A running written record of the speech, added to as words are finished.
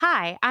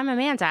Hi, I'm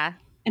Amanda.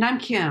 And I'm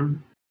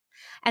Kim.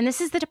 And this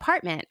is The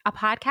Department, a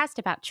podcast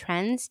about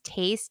trends,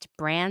 taste,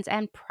 brands,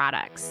 and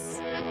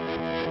products.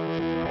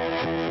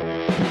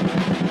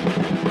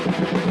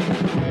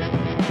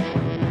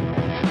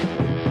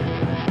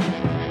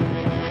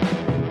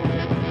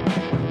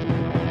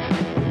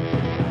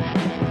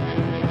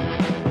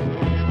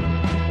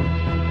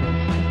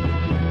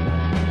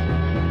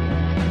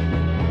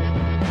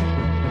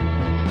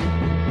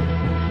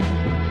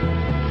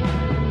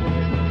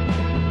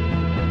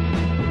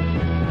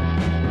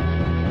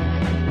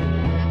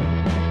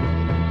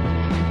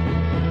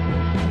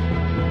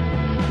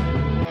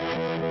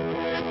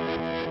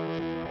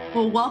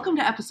 Well, welcome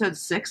to episode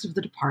 6 of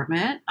The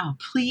Department.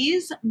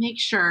 Please make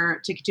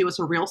sure to do us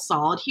a real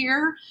solid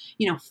here.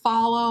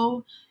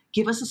 Follow,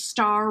 give us a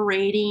star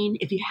rating.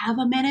 If you have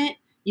a minute,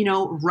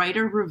 write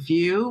a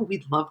review.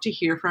 We'd love to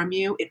hear from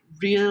you. It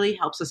really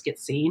helps us get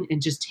seen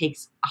and just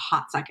takes a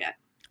hot second.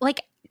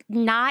 Like,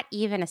 not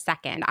even a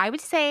second. I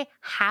would say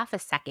half a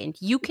second.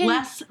 You can...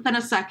 Less than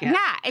a second.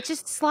 Yeah, it's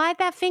just slide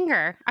that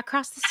finger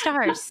across the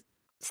stars.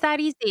 It's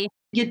that easy.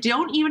 You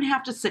don't even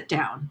have to sit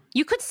down.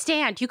 You could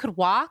stand. You could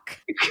walk.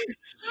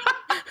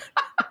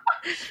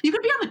 You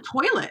could be on the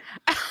toilet.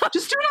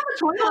 Just do it on the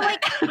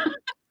toilet.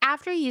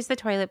 After you use the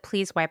toilet,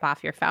 please wipe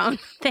off your phone.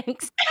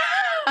 Thanks.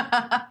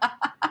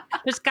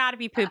 There's got to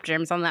be poop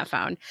germs on that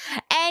phone.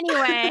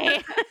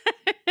 Anyway.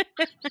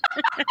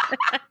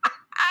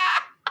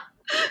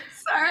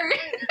 Sorry.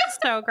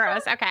 So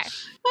gross. Okay.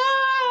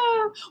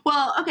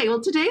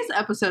 Well, today's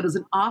episode is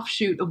an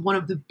offshoot of one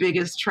of the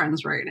biggest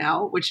trends right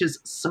now, which is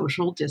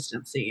social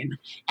distancing.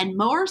 And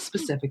more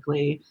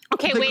specifically,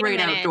 the great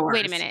outdoors.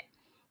 Wait a minute.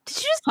 Did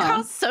you just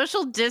call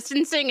social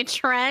distancing a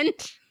trend?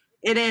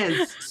 It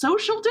is.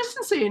 Social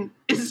distancing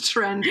is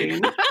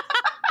trending. It's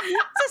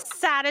the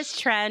saddest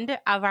trend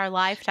of our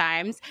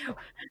lifetimes.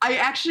 I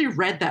actually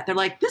read that. They're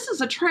like, this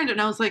is a trend.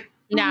 And I was like,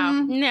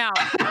 No. Yeah.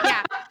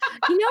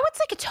 You know what's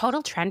like a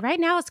total trend right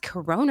now is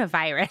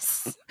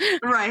coronavirus.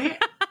 Right.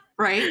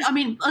 I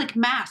mean, like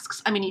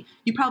masks. I mean,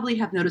 you probably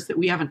have noticed that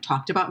we haven't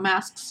talked about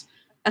masks.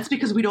 That's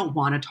because we don't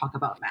want to talk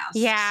about masks.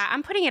 Yeah,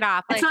 I'm putting it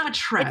off. It's not a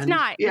trend. It's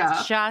not. Yeah.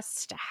 It's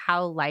just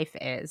how life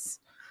is.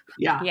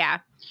 Yeah.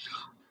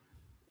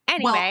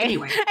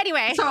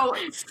 Anyway. So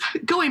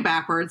going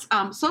backwards,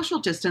 social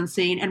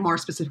distancing and more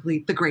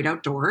specifically the great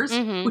outdoors,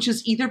 which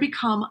has either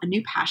become a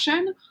new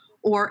passion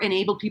or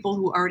enabled people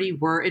who already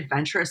were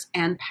adventurous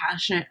and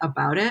passionate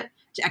about it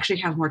to actually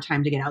have more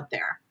time to get out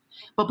there.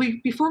 But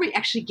before we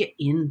actually get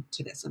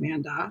into this,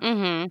 Amanda,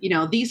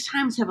 these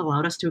times have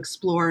allowed us to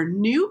explore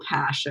new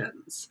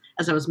passions,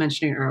 as I was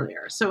mentioning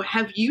earlier. So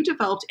have you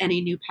developed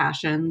any new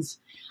passions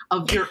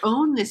of your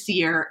own this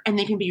year? And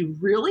they can be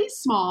really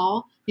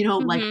small,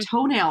 like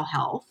toenail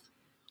health,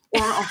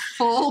 or a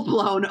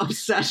full-blown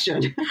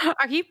obsession.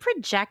 Are you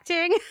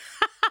projecting?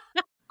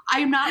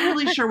 I'm not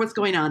really sure what's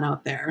going on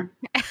out there.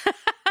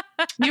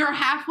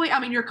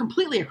 You're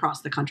completely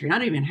across the country,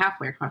 not even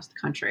halfway across the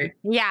country.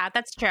 Yeah,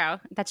 that's true.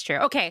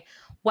 Okay.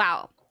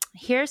 Well,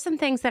 here's some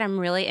things that I'm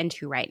really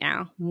into right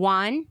now.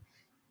 One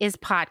is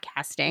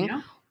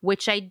podcasting,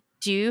 which I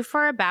do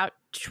for about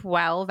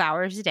 12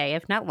 hours a day,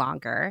 if not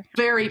longer.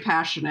 Very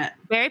passionate.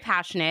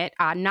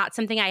 Not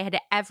something I had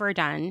ever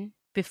done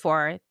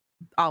before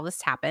all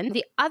this happened.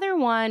 The other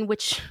one,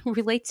 which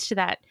relates to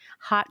that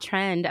hot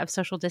trend of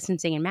social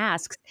distancing and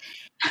masks,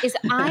 is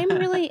I'm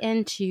really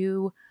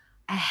into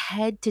a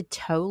head to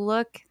toe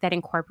look that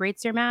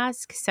incorporates your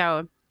mask.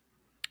 So,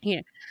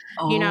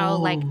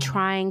 like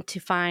trying to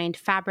find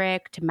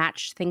fabric to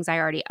match things I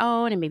already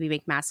own and maybe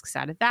make masks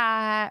out of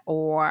that,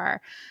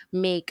 or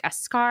make a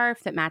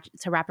scarf to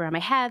wrap around my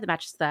head that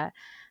matches the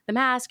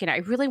mask. I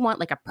really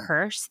want like a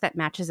purse that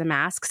matches a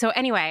mask. So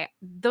anyway,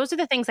 those are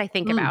the things I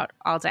think about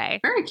all day.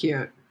 Very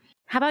cute.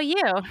 How about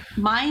you?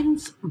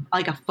 Mine's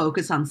like a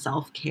focus on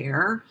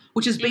self-care,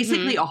 which is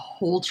basically a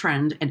whole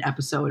trend and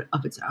episode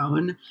of its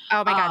own.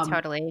 Oh my God,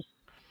 totally.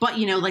 But,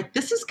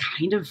 this is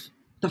kind of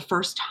the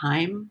first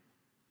time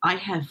I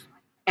have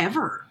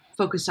ever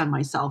focused on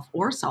myself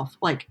or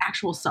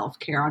actual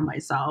self-care on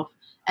myself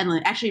and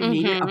actually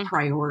made it a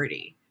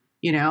priority.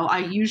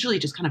 I usually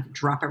just kind of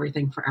drop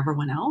everything for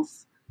everyone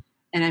else.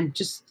 And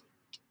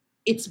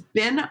it's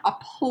been a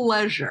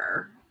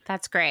pleasure.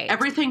 That's great.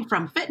 Everything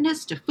from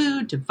fitness to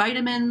food to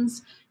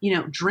vitamins,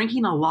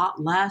 drinking a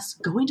lot less,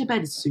 going to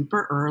bed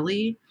super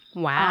early.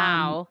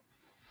 Wow.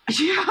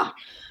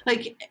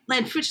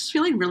 Just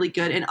feeling really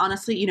good. And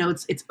honestly,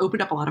 it's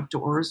opened up a lot of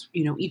doors,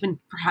 even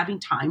for having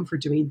time for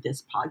doing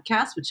this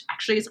podcast, which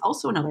actually is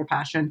also another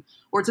passion,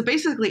 or it's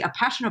basically a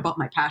passion about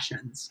my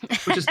passions,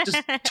 which is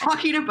just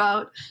talking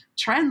about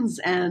trends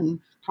and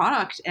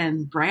product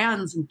and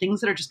brands and things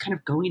that are just kind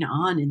of going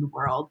on in the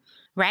world.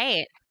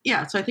 Right.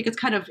 Yeah. So I think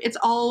it's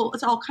all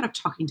kind of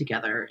talking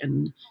together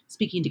and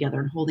speaking together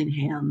and holding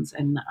hands.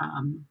 And,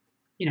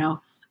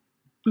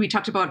 we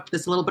talked about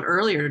this a little bit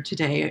earlier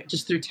today,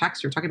 just through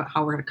text. We're talking about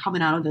how we're going to come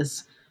out of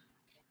this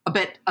a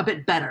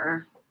bit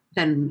better.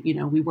 than,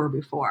 we were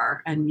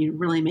before, and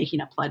really making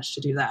a pledge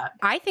to do that.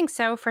 I think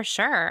so, for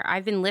sure.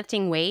 I've been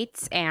lifting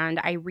weights and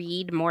I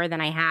read more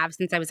than I have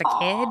since I was a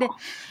kid. Oh,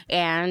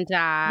 And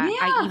I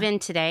yeah. even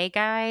today,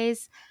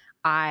 guys,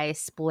 I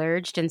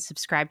splurged and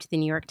subscribed to the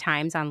New York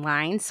Times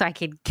online so I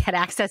could get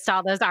access to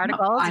all those No,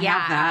 articles. I have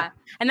Yeah. that.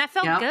 And that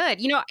felt Yep.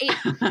 good.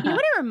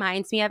 What it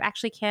reminds me of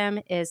actually, Kim,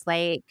 is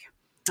like,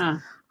 Uh,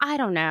 I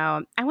don't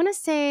know. I want to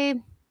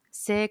say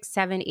 6,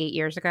 7, 8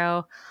 years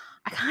ago,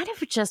 I kind of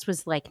just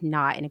was like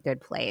not in a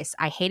good place.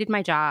 I hated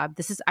my job.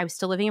 I was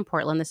still living in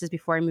Portland. This is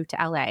before I moved to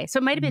LA. So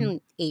it might have mhm.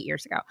 been 8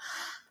 years ago.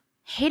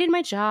 Hated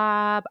my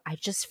job. I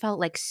just felt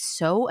like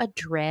so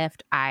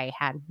adrift. I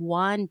had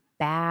one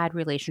bad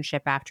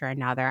relationship after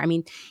another. I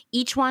mean,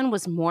 each one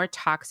was more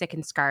toxic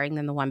and scarring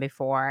than the one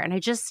before. And I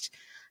just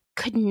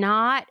could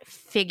not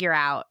figure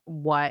out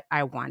what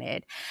I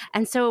wanted.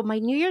 And so my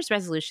New Year's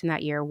resolution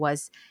that year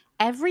was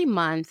every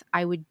month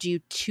I would do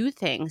two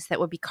things that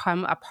would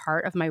become a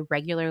part of my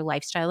regular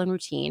lifestyle and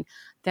routine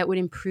that would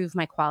improve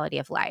my quality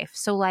of life.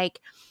 So, like,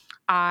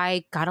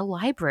 I got a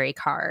library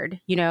card.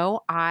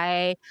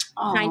 I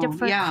signed up Oh,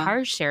 for a yeah.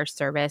 car share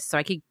service so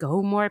I could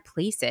go more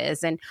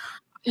places. And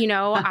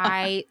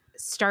I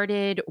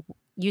started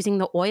using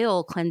the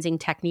oil cleansing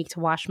technique to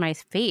wash my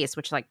face,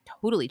 which like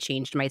totally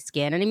changed my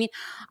skin. And I mean,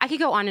 I could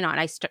go on and on.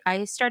 I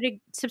started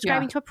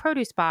subscribing Yeah. to a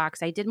produce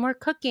box. I did more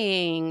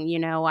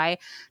cooking. I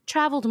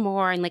traveled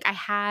more, and like I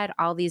had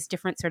all these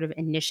different sort of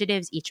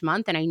initiatives each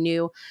month. And I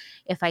knew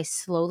if I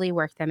slowly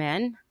worked them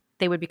in,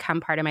 they would become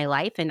part of my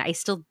life. And I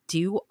still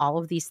do all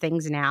of these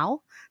things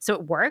now. So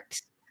it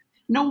worked.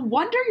 No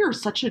wonder you're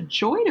such a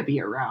joy to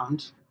be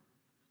around.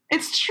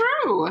 It's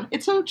true.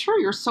 It's so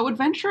true. You're so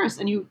adventurous,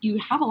 and you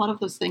have a lot of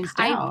those things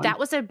down. That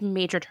was a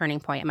major turning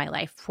point in my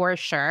life for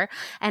sure.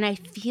 And I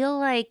feel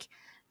like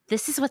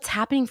this is what's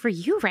happening for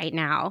you right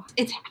now.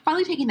 It's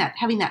finally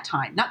having that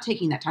time, not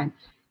taking that time,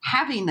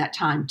 having that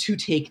time to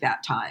take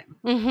that time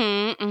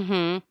Mm-hmm.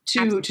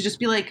 Mm-hmm. to just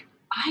be like,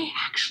 I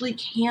actually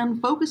can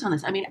focus on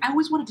this. I mean, I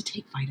always wanted to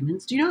take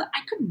vitamins. Do you know that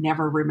I could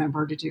never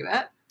remember to do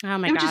it? Oh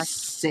my They would gosh.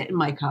 just sit in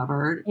my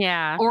cupboard.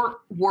 Yeah. Or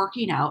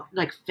working out,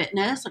 like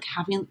fitness, like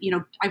having,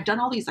 I've done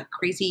all these like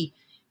crazy,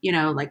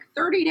 like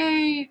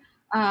 30-day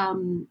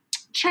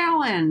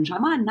challenge.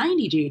 I'm on a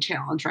 90-day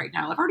challenge right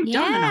now. I've already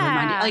done another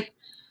 90. Yeah. Like,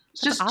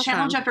 it's That's just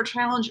challenge awesome. after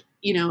challenge.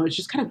 It's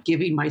just kind of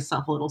giving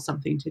myself a little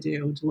something to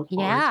do, to look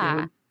forward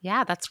Yeah. to.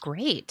 Yeah, that's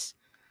great.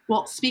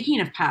 Well, speaking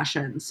of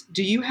passions,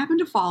 do you happen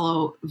to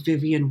follow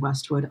Vivian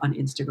Westwood on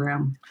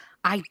Instagram?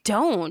 I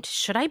don't.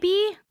 Should I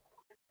be?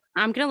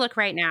 I'm going to look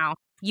right now.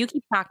 You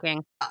keep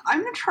talking.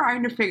 I'm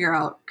trying to figure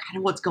out kind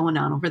of what's going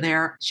on over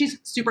there. She's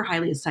super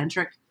highly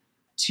eccentric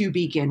to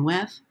begin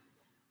with,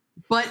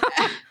 but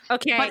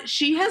Okay. but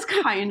she has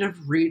kind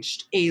of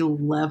reached a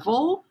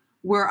level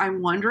where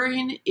I'm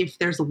wondering if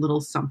there's a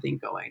little something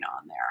going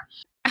on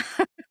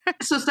there.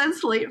 So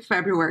since late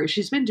February,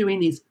 she's been doing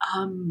these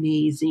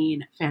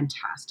amazing,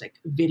 fantastic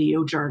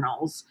video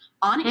journals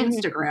on Mm-hmm.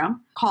 Instagram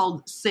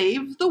called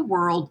Save the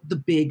World the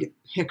Big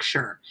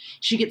Picture.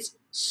 She gets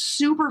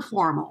super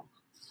formal,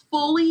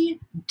 fully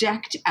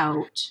decked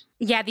out.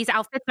 Yeah, these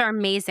outfits are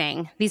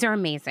amazing. These are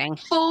amazing.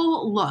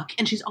 Full look.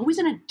 And she's always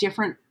in a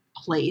different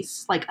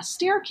place, like a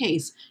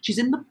staircase. She's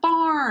in the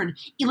barn,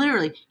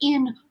 literally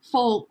in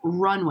full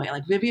runway,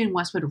 like Vivian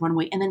Westwood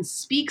runway, and then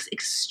speaks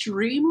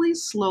extremely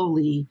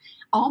slowly,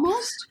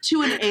 almost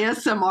to an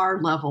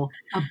ASMR level,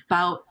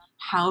 about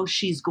how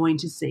she's going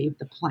to save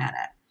the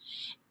planet.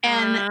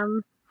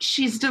 And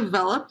she's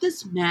developed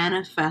this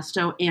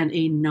manifesto and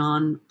a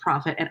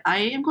nonprofit. And I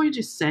am going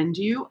to send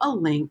you a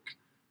link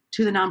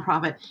to the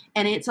nonprofit.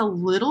 And it's a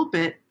little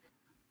bit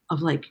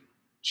of like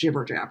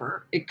jibber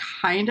jabber. It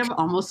kind of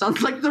almost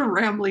sounds like the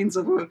ramblings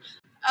of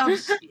I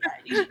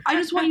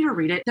just want you to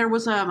read it. There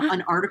was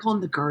an article in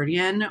The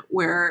Guardian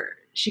where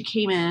she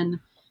came in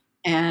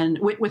and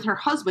with her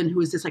husband,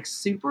 who is this like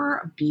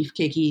super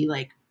beefcakey,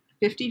 like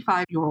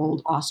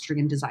 55-year-old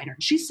Austrian designer.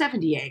 She's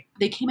 78.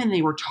 They came in and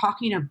they were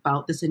talking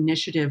about this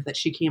initiative that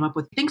she came up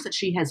with. Thinks that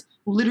she has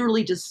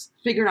literally just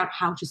figured out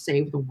how to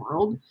save the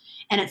world.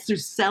 And it's through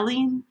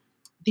selling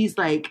these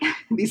like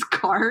these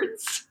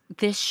cards.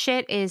 This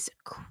shit is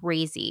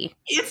crazy.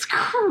 It's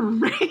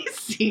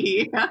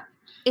crazy.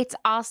 It's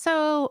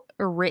also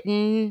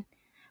written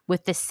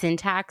with the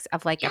syntax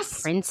of like Yes.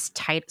 a Prince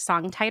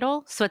song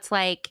title. So it's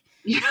like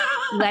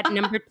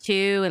number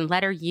 2 and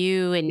letter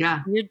U and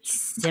weird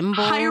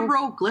symbol.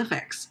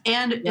 Hieroglyphics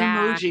and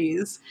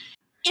emojis.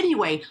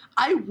 Anyway,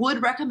 I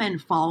would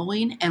recommend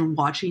following and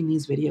watching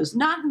these videos,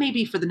 not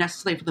maybe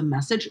necessarily for the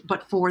message,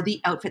 but for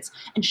the outfits.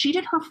 And she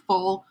did her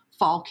full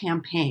fall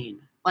campaign,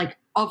 like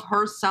of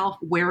herself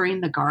wearing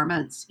the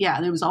garments. Yeah,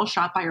 and it was all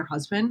shot by her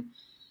husband.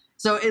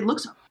 So it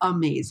looks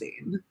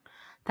amazing.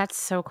 That's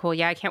so cool.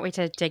 Yeah, I can't wait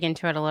to dig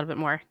into it a little bit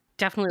more.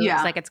 definitely looks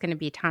Yeah. like it's going to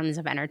be tons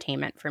of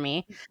entertainment for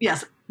me.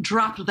 Yes.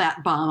 Dropped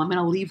that bomb. I'm going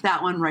to leave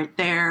that one right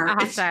there.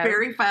 Awesome. It's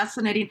very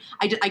fascinating.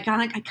 I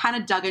kind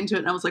of dug into it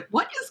and I was like,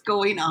 what is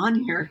going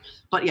on here?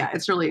 But yeah,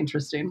 it's really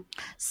interesting.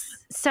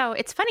 So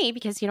it's funny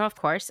because, of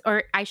course,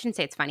 or I shouldn't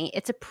say it's funny.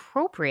 It's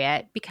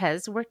appropriate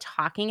because we're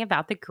talking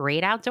about the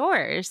great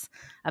outdoors.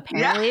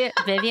 Apparently,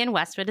 Vivian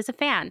Westwood is a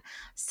fan.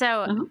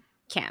 So,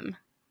 Kim,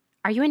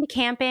 are you into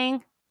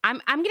camping? I'm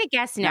going to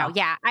guess no.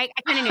 Yeah, I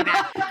kind of knew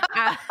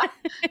that.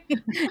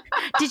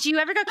 Did you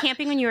ever go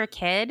camping when you were a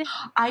kid?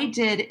 I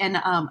did, and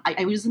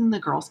I was in the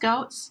Girl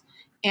Scouts,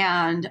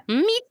 and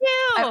me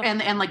too,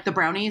 and like the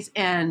brownies,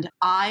 and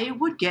I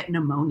would get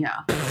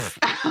pneumonia.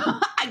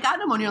 I got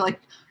pneumonia like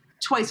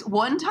twice.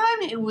 One time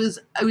I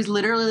was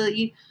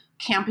literally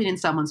camping in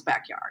someone's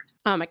backyard.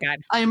 Oh my God.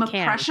 I am a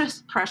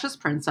precious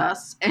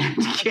princess and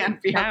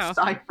can't be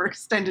outside for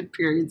extended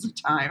periods of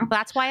time. Well,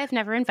 that's why I've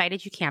never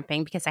invited you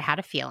camping, because I had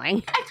a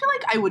feeling. I feel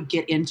like I would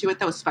get into it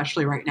though,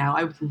 especially right now.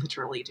 I would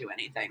literally do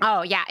anything.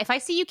 Oh yeah. If I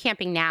see you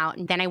camping now,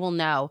 then I will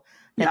know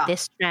that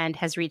this trend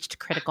has reached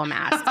critical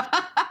mass.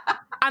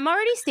 I'm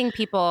already seeing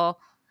people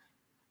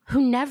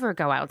who never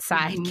go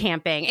outside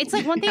camping. It's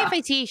like one thing if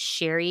I see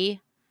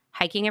Sherry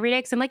hiking every day,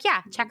 because I'm like,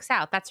 yeah, checks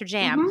out. That's her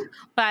jam.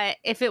 But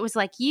if it was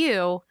like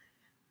you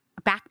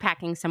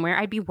backpacking somewhere,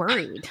 I'd be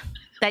worried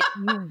that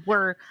you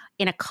were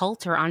in a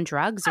cult or on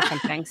drugs or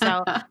something.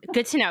 So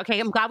good to know. Okay,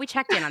 I'm glad we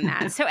checked in on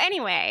that. So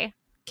anyway,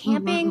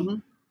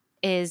 camping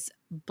is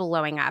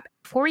blowing up.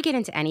 Before we get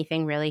into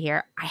anything really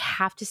here, I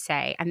have to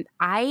say, and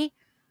I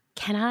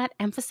cannot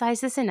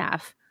emphasize this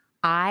enough,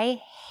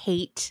 I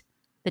hate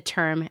the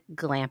term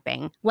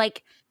glamping.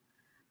 Like,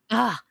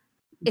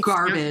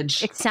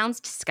 garbage. It sounds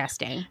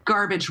disgusting.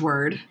 Garbage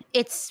word.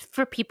 It's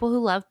for people who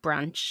love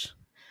brunch.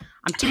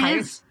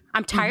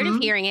 I'm tired of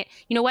hearing it.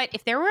 You know what?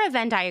 If there were a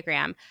Venn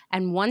diagram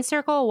and one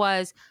circle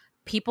was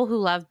people who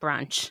love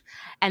brunch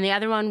and the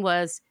other one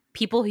was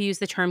people who use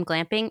the term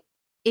glamping,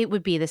 it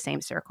would be the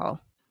same circle.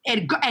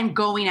 And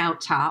going out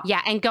top.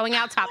 Yeah, and going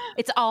out top.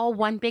 It's all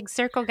one big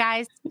circle,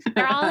 guys.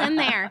 They're all in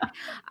there.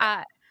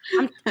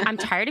 I'm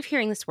tired of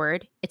hearing this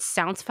word. It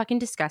sounds fucking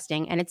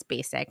disgusting and it's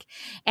basic.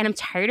 And I'm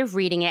tired of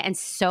reading it. And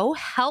so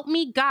help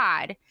me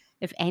God,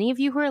 if any of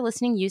you who are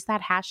listening use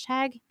that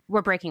hashtag,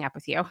 we're breaking up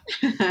with you.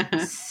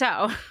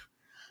 So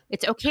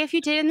it's okay if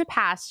you did in the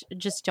past,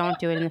 just don't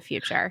do it in the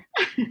future.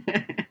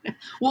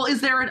 Well,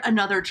 is there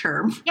another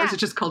term? Yeah. Or is it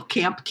just called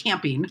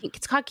camping?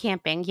 It's called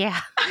camping, yeah.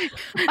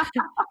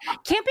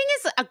 Camping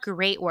is a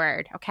great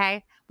word,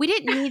 okay? We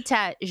didn't need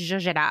to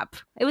zhuzh it up.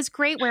 It was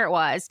great where it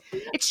was.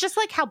 It's just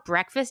like how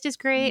breakfast is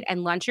great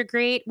and lunch are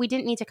great. We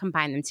didn't need to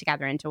combine them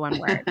together into one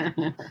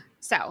word.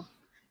 So,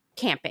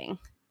 camping.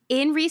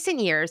 In recent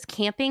years,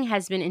 camping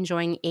has been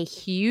enjoying a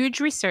huge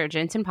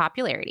resurgence in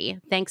popularity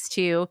thanks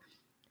to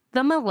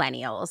the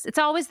millennials. It's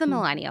always the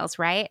millennials,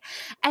 right?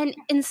 And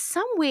in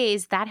some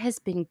ways, that has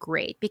been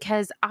great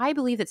because I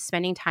believe that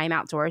spending time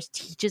outdoors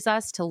teaches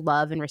us to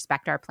love and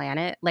respect our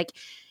planet. Like,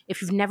 if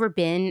you've never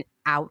been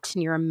out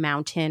near a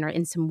mountain or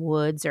in some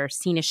woods or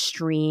seen a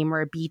stream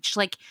or a beach,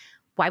 like,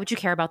 why would you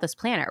care about this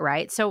planet,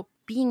 right? So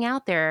being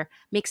out there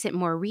makes it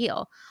more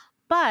real.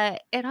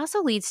 But it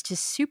also leads to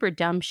super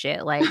dumb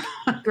shit like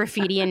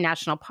graffiti in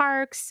national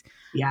parks,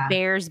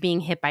 bears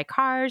being hit by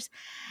cars.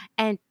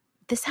 And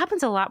this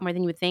happens a lot more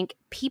than you would think.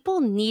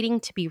 People needing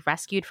to be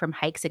rescued from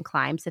hikes and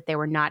climbs that they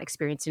were not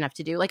experienced enough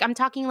to do. Like, I'm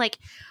talking like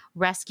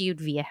rescued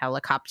via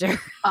helicopter.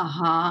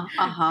 Yeah.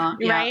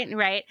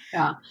 Right.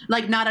 Yeah.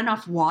 Like not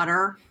enough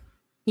water.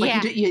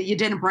 Like you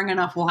didn't bring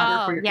enough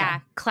water for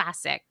your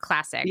Classic,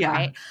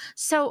 right?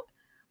 So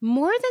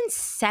more than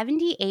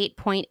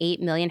 78.8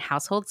 million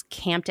households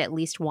camped at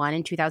least one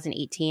in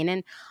 2018.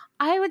 And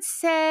I would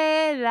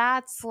say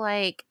that's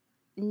like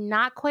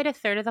not quite a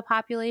third of the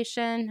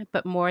population,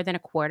 but more than a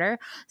quarter.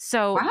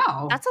 So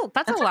wow, that's a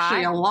lot.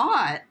 Actually a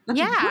lot. That's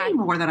way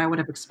more than I would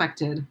have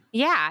expected.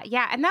 Yeah.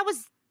 And that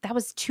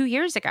was 2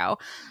 years ago.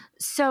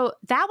 So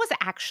that was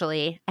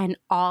actually an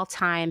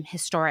all-time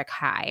historic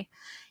high.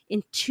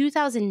 In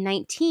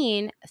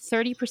 2019,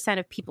 30%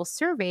 of people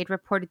surveyed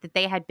reported that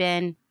they had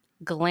been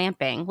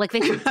glamping. Like, they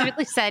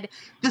specifically said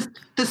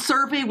the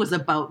survey was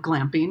about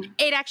glamping.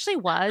 It actually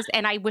was,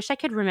 and I wish I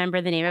could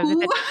remember the name of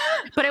it.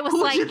 But it was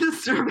Who did the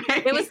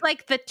survey? It was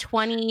like the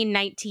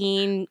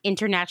 2019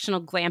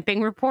 International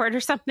Glamping Report or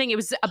something. It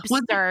was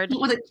absurd.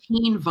 Was it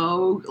Teen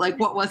Vogue? Like,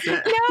 what was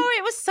it? No,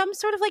 it was some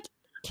sort of like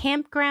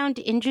campground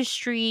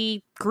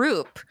industry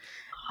group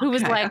who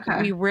was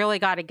we really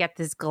got to get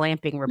this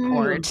glamping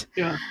report.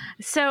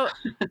 So,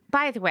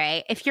 by the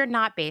way, if you're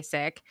not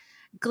basic,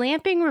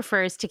 glamping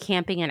refers to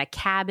camping in a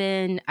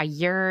cabin, a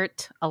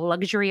yurt, a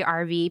luxury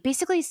RV,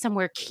 basically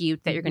somewhere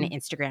cute that you're going to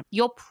Instagram.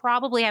 You'll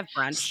probably have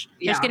brunch.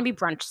 There's going to be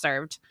brunch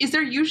served. Is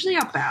there usually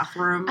a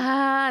bathroom?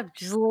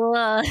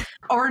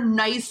 Or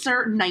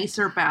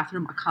nicer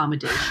bathroom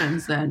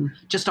accommodations than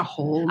just a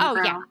hole in the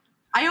ground? Yeah.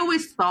 I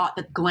always thought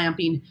that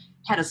glamping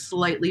had a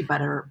slightly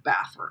better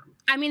bathroom.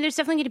 I mean, there's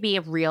definitely going to be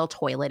a real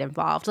toilet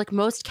involved. Like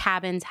most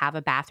cabins have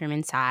a bathroom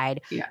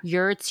inside. Yeah.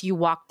 Yurts, you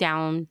walk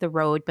down the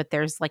road, but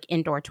there's like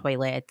indoor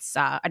toilets.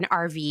 An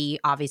RV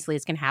obviously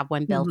is going to have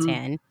one built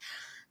in.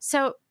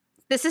 So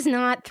this is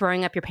not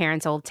throwing up your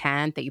parents' old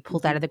tent that you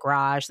pulled out of the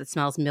garage that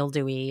smells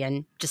mildewy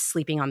and just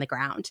sleeping on the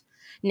ground.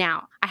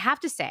 Now, I have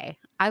to say,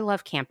 I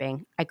love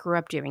camping. I grew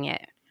up doing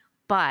it.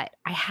 But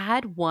I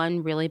had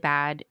one really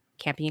bad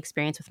camping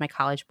experience with my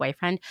college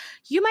boyfriend.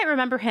 You might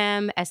remember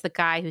him as the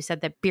guy who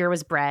said that beer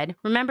was bread.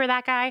 Remember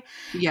that guy?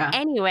 Yeah.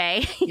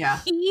 Anyway,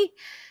 Yeah. he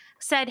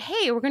said,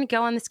 hey, we're going to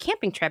go on this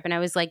camping trip. And I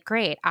was like,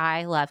 great.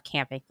 I love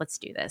camping. Let's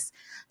do this.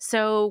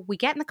 So we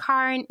get in the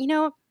car and,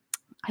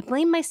 I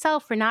blame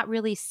myself for not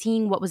really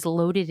seeing what was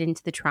loaded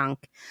into the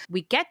trunk.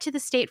 We get to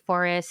the state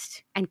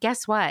forest and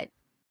guess what?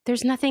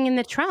 There's nothing in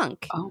the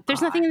trunk. Oh,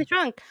 There's nothing in the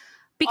trunk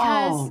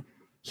because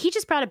he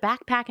just brought a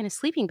backpack and a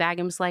sleeping bag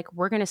and was like,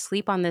 we're going to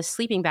sleep on this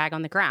sleeping bag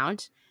on the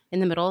ground in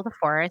the middle of the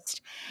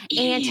forest.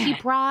 And he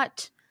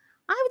brought,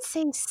 I would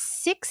say,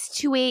 6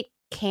 to 8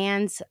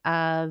 cans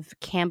of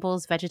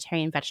Campbell's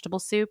vegetarian vegetable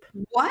soup.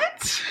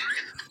 What?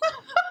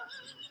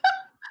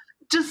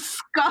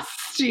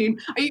 Disgusting.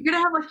 Are you going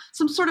to have like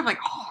some sort of like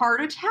heart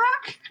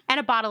attack? And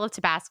a bottle of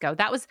Tabasco.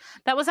 That was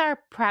our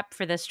prep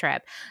for this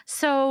trip.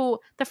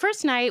 So the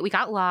first night we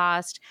got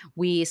lost.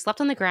 We slept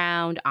on the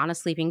ground on a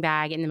sleeping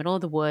bag in the middle of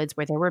the woods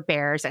where there were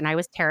bears, and I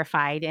was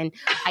terrified. And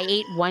I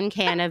ate 1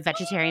 can of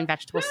vegetarian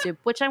vegetable soup,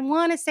 which I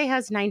want to say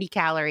has 90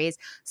 calories.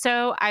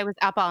 So I was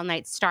up all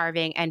night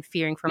starving and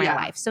fearing for my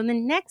life. So the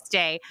next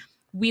day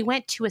we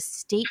went to a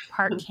state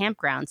park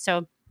campground.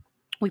 So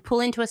we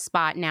pull into a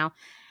spot now.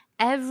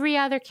 Every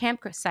other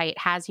campsite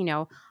has,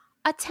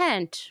 a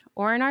tent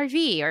or an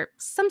RV or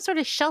some sort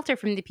of shelter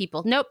from the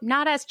people. Nope,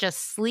 not us,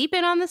 just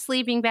sleeping on the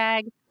sleeping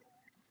bag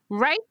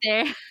right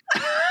there.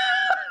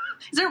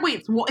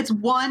 It's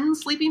one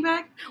sleeping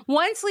bag?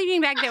 One sleeping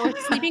bag that we're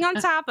sleeping on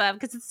top of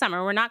because it's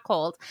summer, we're not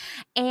cold.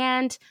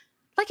 And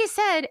like I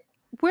said,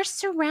 we're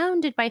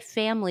surrounded by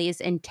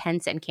families in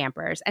tents and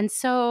campers. And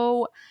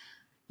so,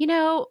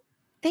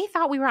 they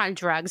thought we were on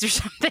drugs or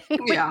something.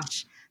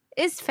 Which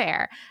is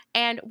fair.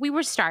 And we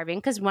were starving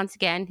because once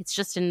again, it's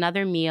just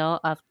another meal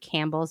of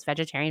Campbell's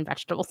vegetarian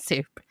vegetable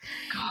soup.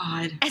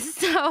 God. And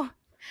so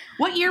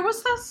what year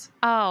was this?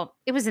 Oh,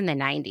 it was in the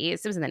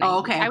 90s. It was in the 90s. Oh,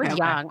 okay. I was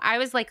young. I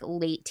was like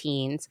late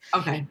teens.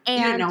 Okay. And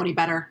you didn't know any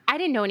better. I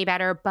didn't know any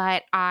better,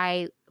 but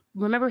I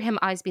remember him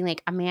always being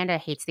like, Amanda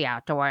hates the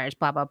outdoors,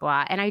 blah, blah,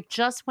 blah. And I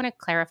just want to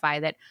clarify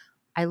that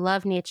I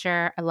love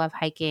nature. I love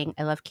hiking.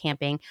 I love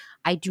camping.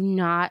 I do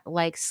not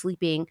like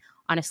sleeping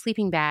on a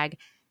sleeping bag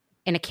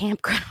in a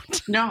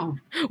campground. No.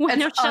 With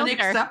no shelter.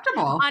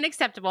 Unacceptable.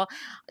 Unacceptable.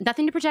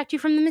 Nothing to protect you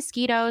from the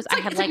mosquitoes.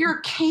 It's like you're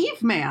a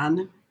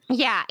caveman.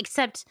 Yeah,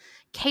 except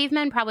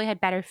cavemen probably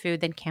had better food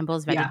than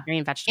Campbell's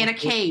vegetarian vegetable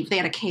soup. In a cave. They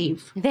had a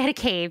cave. They had a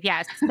cave,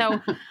 yes. So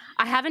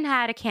I haven't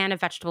had a can of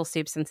vegetable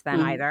soup since then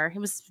either. It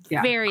was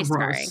very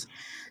scarring.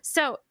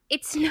 So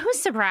it's no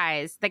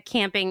surprise that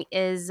camping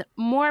is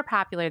more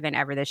popular than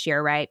ever this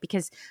year, right?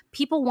 Because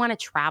people want to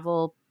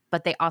travel,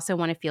 but they also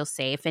want to feel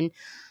safe. And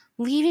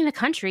leaving the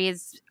country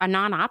is a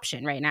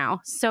non-option right now.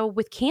 So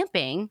with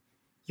camping,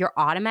 you're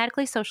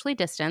automatically socially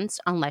distanced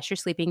unless you're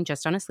sleeping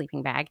just on a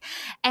sleeping bag.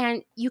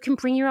 And you can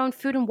bring your own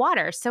food and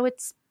water. So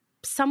it's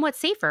somewhat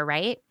safer,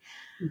 right?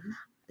 Mm-hmm.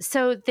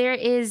 So there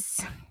is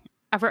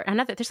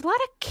there's a lot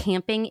of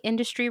camping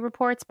industry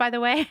reports, by the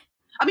way.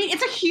 I mean,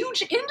 it's a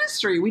huge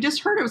industry. We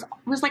just heard it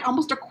was like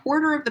almost a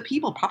quarter of the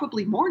people,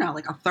 probably more now,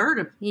 like a third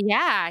of.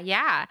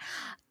 Yeah.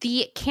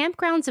 The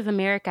Campgrounds of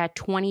America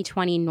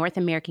 2020 North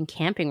American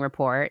Camping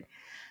Report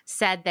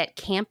said that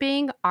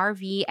camping,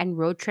 RV, and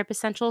road trip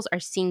essentials are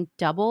seeing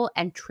double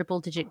and triple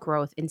digit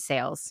growth in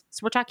sales.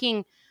 So we're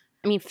talking,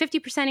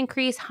 50%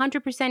 increase,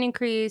 100%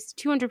 increase,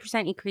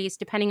 200% increase,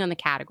 depending on the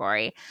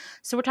category.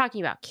 So we're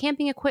talking about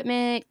camping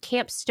equipment,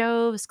 camp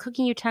stoves,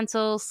 cooking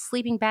utensils,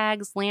 sleeping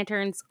bags,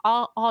 lanterns,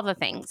 all the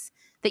things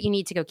that you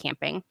need to go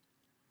camping.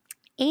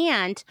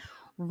 And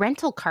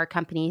rental car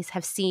companies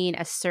have seen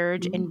a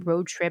surge in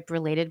road trip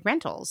related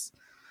rentals,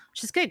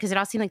 which is good because it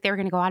all seemed like they were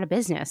going to go out of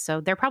business.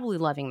 So they're probably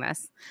loving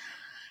this.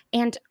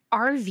 And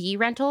RV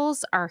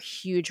rentals are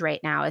huge right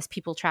now as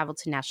people travel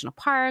to national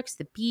parks,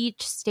 the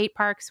beach, state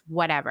parks,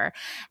 whatever.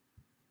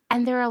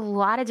 And there are a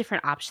lot of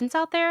different options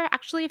out there.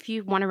 Actually, if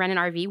you want to rent an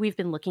RV, we've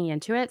been looking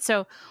into it.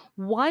 So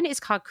one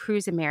is called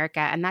Cruise America,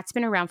 and that's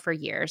been around for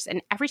years.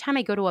 And every time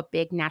I go to a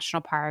big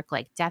national park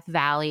like Death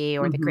Valley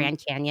or the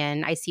Grand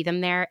Canyon, I see them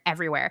there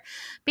everywhere.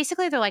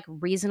 Basically, they're like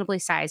reasonably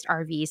sized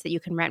RVs that you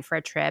can rent for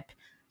a trip.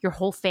 Your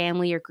whole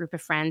family or group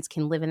of friends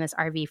can live in this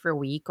RV for a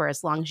week or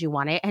as long as you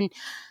want it. And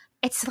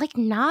it's like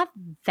not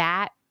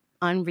that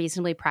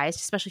unreasonably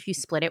priced, especially if you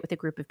split it with a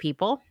group of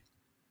people.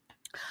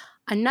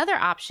 Another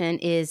option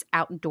is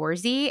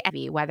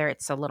outdoorsy, whether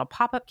it's a little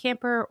pop-up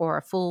camper or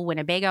a full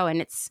Winnebago.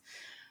 And it's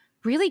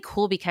really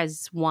cool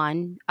because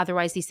one,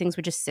 otherwise these things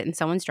would just sit in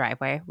someone's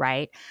driveway,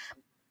 right?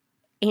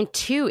 And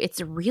two, it's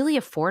really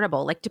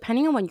affordable. Like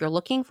depending on what you're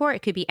looking for,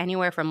 it could be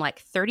anywhere from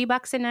like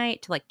 $30 a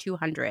night to like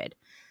 $200.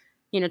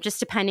 just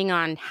depending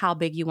on how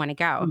big you want to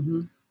go.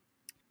 Mm-hmm.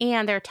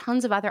 And there are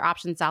tons of other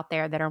options out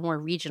there that are more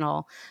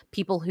regional,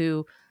 people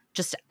who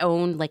just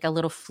own like a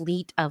little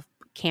fleet of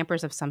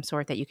campers of some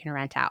sort that you can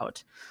rent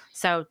out.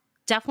 So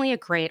definitely a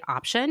great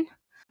option.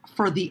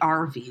 For the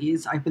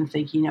RVs, I've been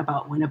thinking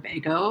about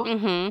Winnebago.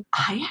 Mm-hmm.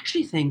 I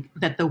actually think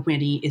that the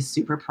Winnie is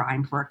super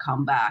primed for a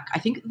comeback. I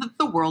think that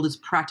the world is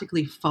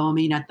practically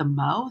foaming at the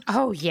mouth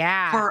Oh,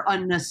 yeah. for a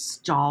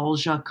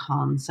nostalgia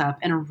concept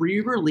and a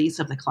re-release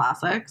of the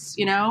classics,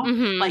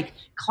 Mm-hmm. like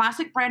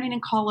classic branding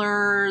and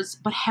colors,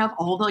 but have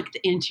all the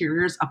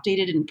interiors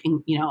updated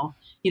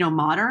and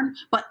modern,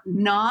 but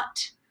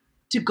not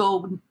to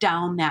go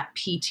down that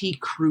PT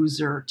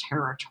Cruiser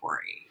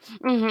territory.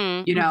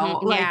 Mm-hmm.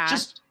 Mm-hmm. Yeah.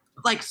 Just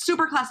like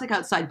super classic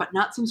outside, but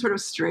not some sort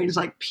of strange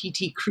like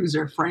PT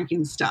Cruiser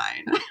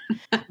Frankenstein.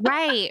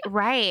 Right,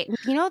 right.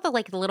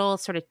 The little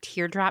sort of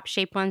teardrop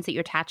shaped ones that you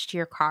attach to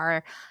your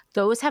car,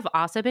 those have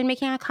also been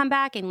making a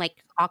comeback, and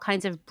like all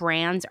kinds of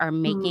brands are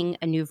making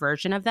a new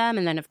version of them.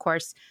 And then of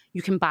course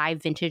you can buy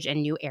vintage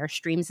and new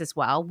Airstreams as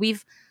well.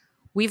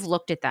 We've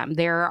looked at them.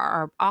 There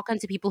are all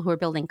kinds of people who are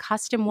building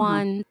custom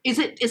ones. Is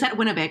that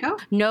Winnebago?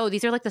 No,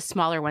 these are like the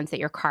smaller ones that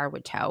your car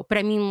would tow. But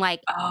I mean,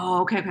 like,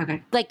 Oh,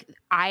 okay. like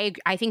I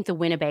think the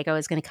Winnebago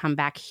is going to come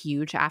back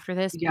huge after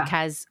this Yeah.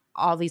 because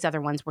all these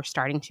other ones were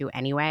starting to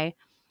anyway.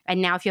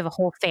 And now if you have a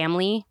whole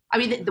family. I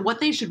mean,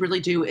 what they should really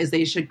do is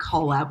they should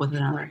collab with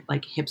another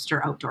like hipster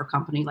outdoor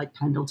company like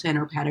Pendleton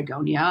or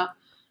Patagonia.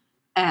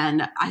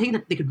 And I think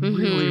that they could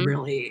really,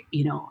 really,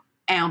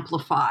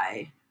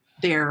 amplify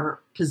their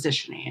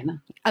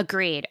positioning.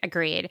 Agreed.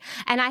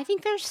 And I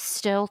think there's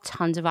still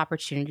tons of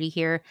opportunity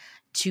here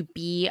to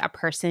be a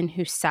person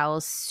who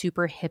sells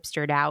super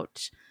hipstered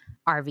out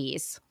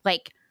RVs.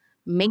 Like,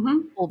 make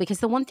it cool, because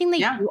the one thing they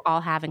do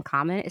all have in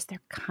common is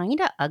they're kind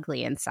of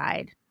ugly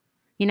inside.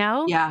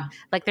 Yeah.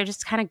 Like they're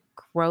just kind of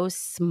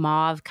gross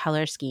mauve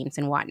color schemes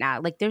and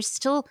whatnot. Like there's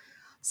still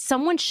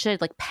someone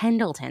should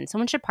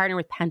someone should partner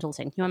with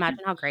Pendleton. Can you imagine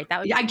how great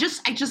that would be? I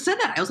just said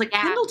that. I was like,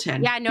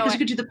 Pendleton. Yeah, no. Because you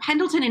could do the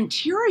Pendleton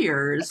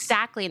interiors.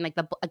 Exactly. And like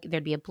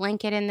there'd be a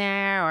blanket in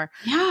there, or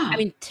yeah. I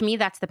mean, to me,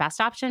 that's the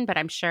best option, but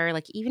I'm sure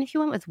like even if you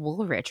went with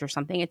Woolrich or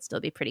something, it'd still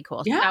be pretty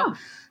cool. Yeah. So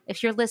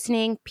if you're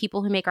listening,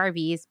 people who make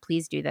RVs,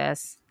 please do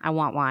this. I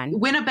want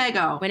one.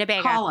 Winnebago.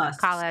 Call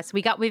us.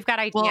 We've got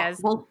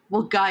ideas.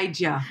 We'll guide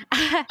you.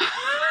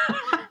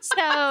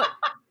 So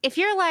if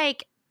you're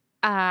like,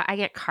 I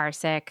get car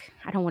sick,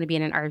 I don't want to be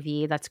in an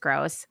RV, that's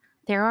gross,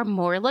 there are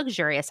more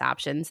luxurious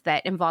options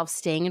that involve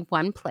staying in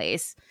one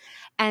place.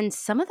 And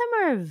some of them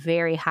are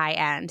very high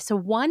end. So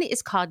one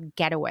is called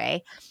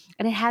Getaway,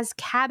 and it has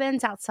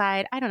cabins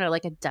outside, I don't know,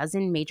 like a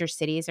dozen major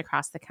cities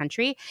across the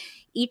country.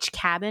 Each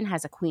cabin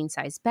has a queen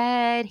size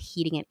bed,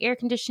 heating and air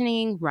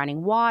conditioning,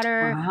 running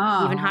water,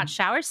 even hot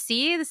showers.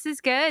 See, this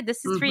is good.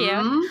 This is for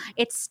you.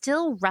 It's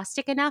still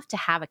rustic enough to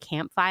have a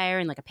campfire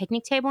and like a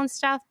picnic table and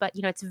stuff, but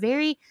it's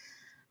very,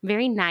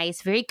 very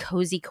nice, very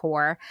cozy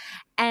core.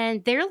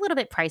 And they're a little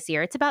bit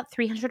pricier. It's about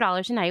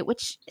 $300 a night,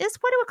 which is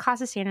what it would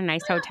cost to stay in a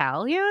nice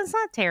hotel. It's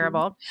not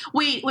terrible.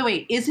 Wait.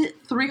 Is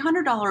it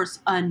 $300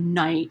 a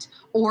night,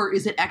 or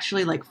is it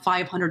actually like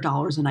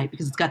 $500 a night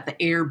because it's got the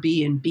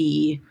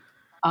Airbnb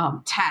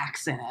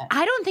tax in it?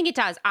 I don't think it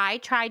does. I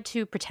tried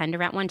to pretend to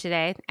rent one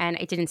today, and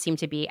it didn't seem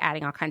to be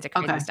adding all kinds of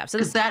crazy stuff. So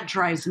because that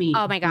drives me.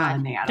 Oh my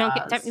god! bananas. Don't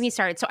get me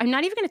started. So I'm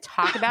not even going to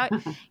talk about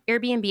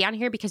Airbnb on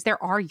here because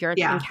there are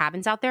yurts and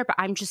cabins out there, but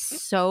I'm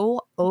just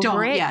so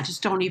over it. Yeah,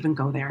 just don't even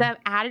go there. The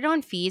added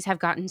on fees have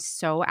gotten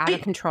so out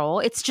of control.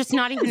 It's just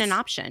not even an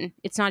option.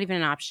 It's not even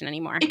an option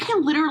anymore. It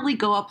can literally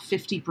go up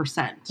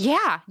 50%.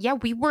 Yeah.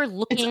 We were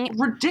looking. It's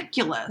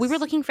ridiculous. We were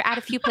looking at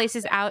a few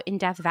places out in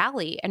Death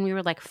Valley, and we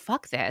were like,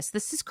 "Fuck this!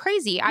 This is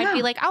crazy." I'd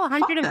be like, "Oh,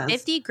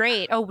 150,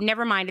 great. Oh,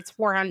 never mind, it's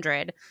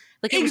 400."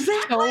 Like it was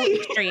so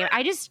extreme.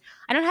 I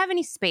don't have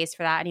any space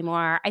for that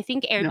anymore. I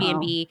think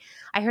Airbnb.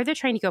 I heard they're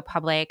trying to go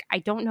public. I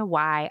don't know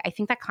why. I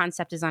think that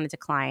concept is on a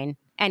decline.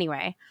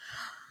 Anyway,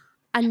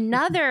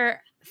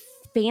 another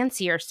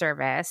fancier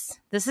service.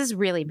 This is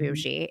really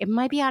bougie. It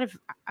might be out of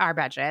our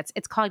budgets.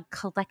 It's called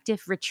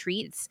Collective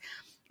Retreats.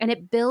 And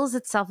it bills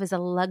itself as a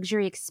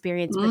luxury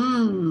experience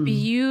with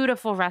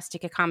beautiful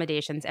rustic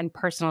accommodations and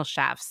personal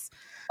chefs.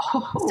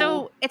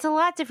 So it's a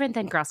lot different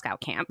than Girl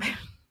Scout camp.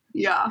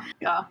 Yeah.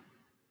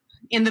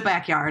 In the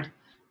backyard.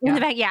 In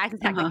the back, yeah,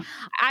 exactly.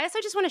 I also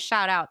just want to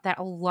shout out that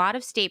a lot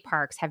of state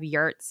parks have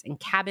yurts and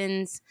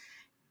cabins,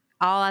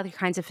 all other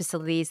kinds of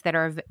facilities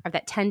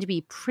that tend to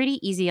be pretty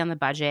easy on the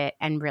budget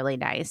and really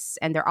nice.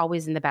 And they're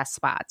always in the best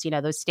spots.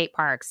 Those state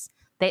parks,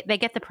 they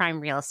get the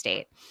prime real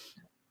estate.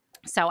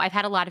 So I've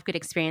had a lot of good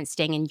experience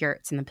staying in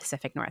yurts in the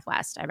Pacific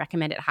Northwest. I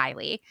recommend it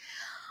highly.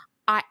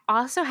 I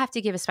also have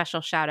to give a special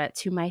shout out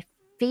to my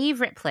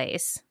favorite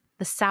place,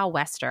 the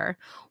Sou'Wester,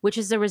 which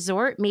is a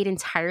resort made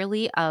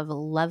entirely of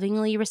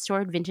lovingly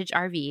restored vintage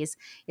RVs.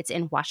 It's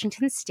in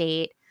Washington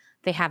State.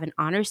 They have an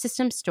honor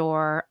system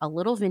store, a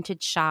little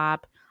vintage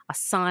shop, a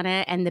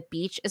sauna, and the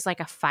beach is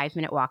like a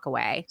 5-minute walk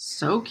away.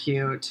 So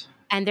cute.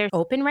 And they're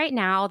open right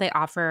now. They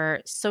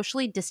offer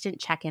socially distant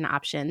check-in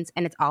options,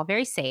 and it's all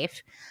very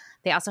safe.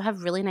 They also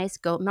have really nice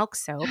goat milk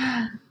soap.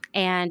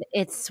 And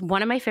it's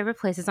one of my favorite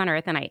places on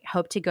earth. And I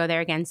hope to go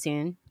there again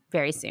soon,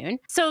 very soon.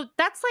 So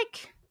that's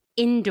like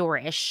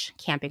indoorish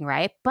camping,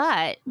 right?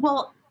 But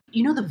Well,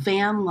 the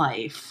van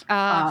life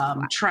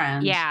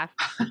trend. yeah.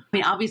 I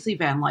mean, obviously,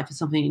 van life is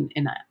something,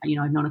 and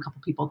I've known a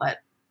couple people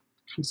that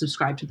can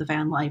subscribe to the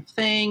van life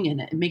thing,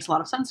 and it makes a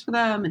lot of sense for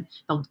them. And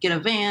they'll get a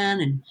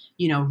van and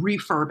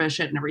refurbish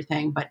it and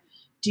everything. But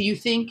do you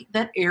think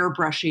that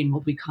airbrushing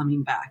will be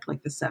coming back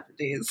like the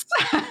 70s?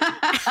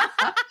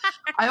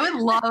 I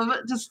would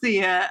love to see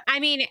it. I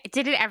mean,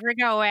 did it ever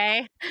go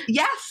away?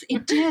 Yes,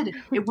 it did.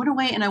 It went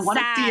away, and I want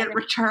to see it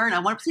return. I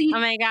want to see oh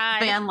my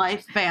God. van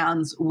life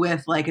vans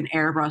with like an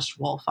airbrushed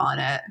wolf on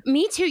it.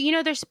 Me too.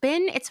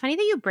 It's funny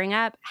that you bring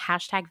up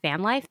hashtag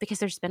van life because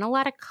there's been a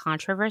lot of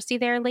controversy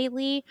there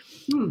lately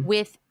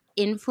with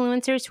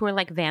influencers who are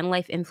like van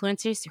life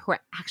influencers who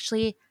are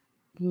actually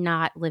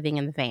not living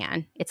in the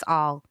van. It's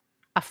all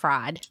a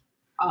fraud.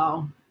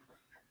 Oh.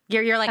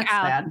 You're like, That's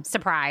oh, sad.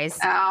 surprise.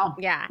 Oh.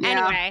 Yeah.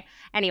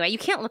 Anyway, you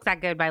can't look that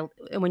good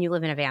when you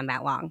live in a van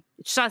that long.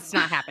 It's just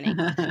not happening.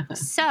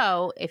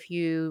 So if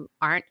you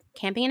aren't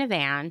camping in a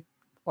van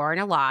or in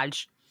a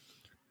lodge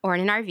or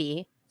in an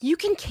RV, you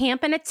can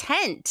camp in a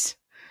tent.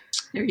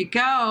 There you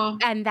go.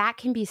 And that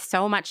can be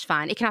so much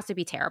fun. It can also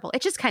be terrible.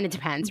 It just kind of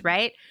depends,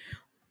 right?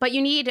 But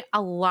you need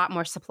a lot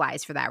more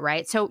supplies for that,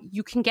 right? So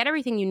you can get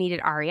everything you need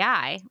at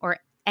REI or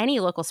any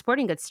local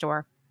sporting goods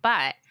store,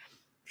 but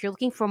if you're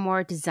looking for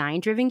more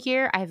design-driven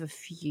gear, I have a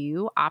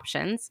few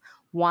options.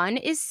 One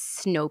is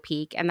Snow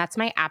Peak, and that's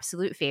my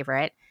absolute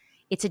favorite.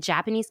 It's a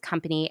Japanese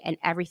company, and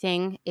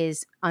everything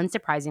is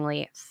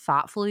unsurprisingly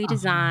thoughtfully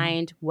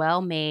designed,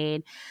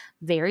 well-made,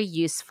 very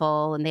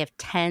useful, and they have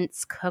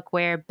tents,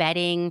 cookware,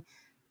 bedding,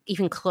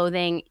 even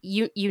clothing.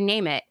 You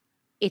name it.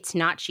 It's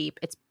not cheap.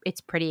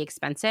 It's pretty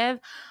expensive,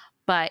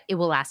 but it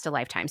will last a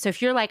lifetime. So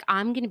if you're like,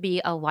 I'm going to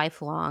be a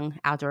lifelong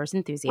outdoors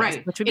enthusiast,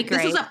 which would be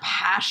great. This is a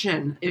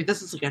passion, if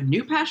this is like a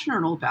new passion or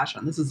an old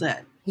passion, this is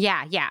it.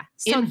 Yeah.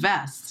 So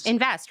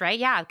invest, right?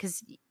 Yeah,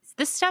 because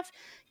this stuff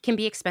can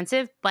be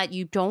expensive, but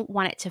you don't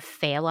want it to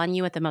fail on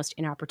you at the most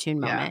inopportune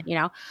moment,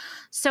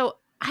 So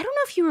I don't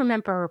know if you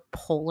remember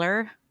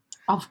Polar.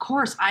 Of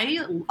course.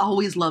 I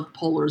always loved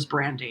Polar's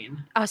branding.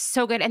 Oh,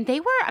 so good. And they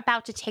were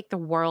about to take the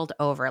world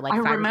over like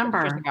 5 or 6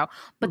 years ago,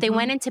 but they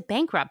went into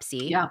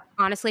bankruptcy. Yeah.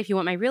 Honestly, if you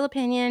want my real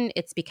opinion,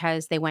 it's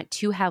because they went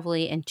too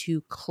heavily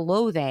into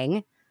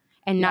clothing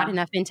and not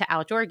enough into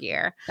outdoor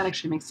gear. That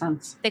actually makes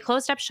sense. They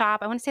closed up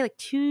shop, I want to say like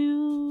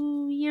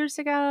 2 years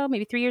ago,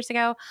 maybe 3 years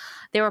ago.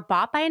 They were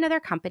bought by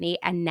another company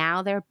and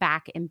now they're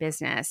back in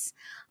business.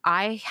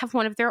 I have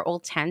one of their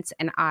old tents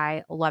and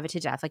I love it to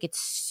death. Like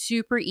it's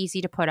super easy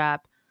to put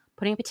up.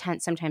 Putting up a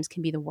tent sometimes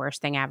can be the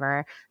worst thing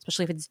ever,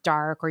 especially if it's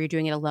dark or you're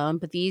doing it alone.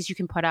 But these you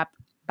can put up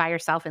by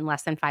yourself in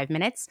less than 5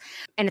 minutes.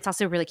 And it's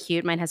also really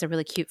cute. Mine has a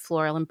really cute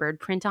floral and bird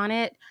print on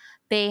it.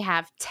 They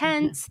have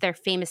tents, their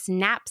famous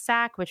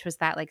knapsack, which was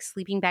that like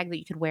sleeping bag that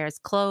you could wear as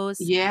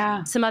clothes.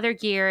 Yeah. Some other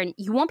gear. And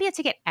you won't be able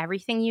to get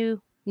everything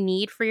you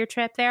need for your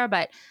trip there,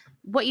 but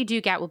what you do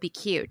get will be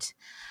cute.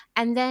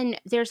 And then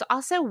there's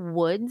also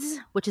Woods,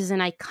 which is an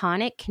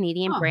iconic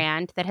Canadian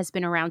brand that has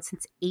been around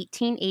since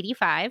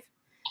 1885.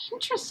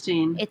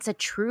 Interesting. It's a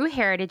true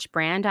heritage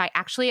brand.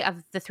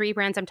 Of the 3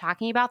 brands I'm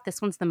talking about,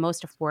 this one's the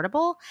most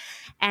affordable.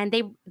 And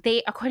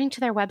they according to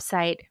their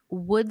website,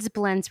 Woods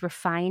blends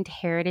refined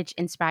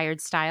heritage-inspired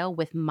style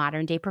with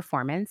modern-day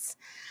performance.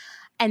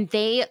 And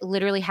they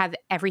literally have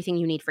everything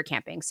you need for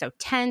camping. So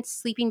tents,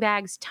 sleeping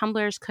bags,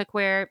 tumblers,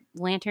 cookware,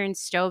 lanterns,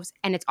 stoves,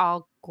 and it's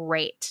all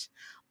great.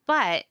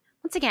 But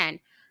once again,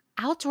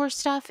 outdoor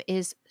stuff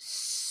is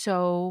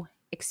so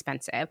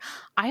expensive.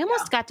 I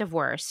almost got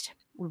divorced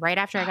right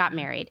after I got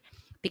married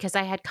because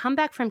I had come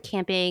back from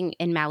camping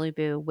in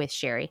Malibu with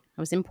Sherry.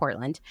 I was in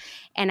Portland.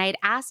 And I had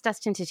asked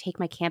Dustin to take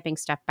my camping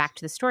stuff back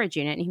to the storage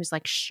unit. And he was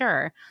like,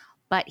 sure.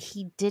 But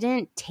he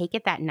didn't take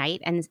it that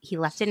night and he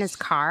left it in his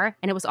car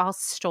and it was all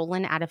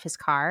stolen out of his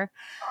car.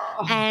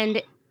 Oh.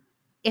 And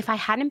if I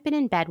hadn't been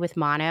in bed with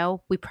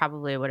Mono, we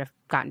probably would have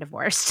gotten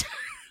divorced.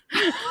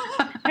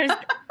 I was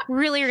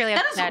really, really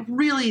upset. That is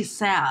really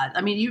sad.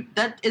 I mean,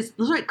 those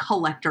are like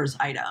collector's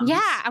items. Yeah.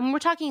 I mean, we're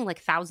talking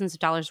like thousands of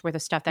dollars worth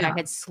of stuff that I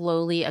had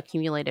slowly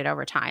accumulated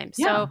over time.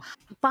 So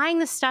buying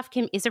this stuff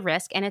is a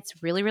risk and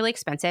it's really, really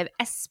expensive,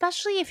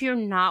 especially if you're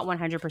not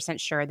 100%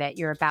 sure that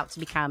you're about to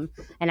become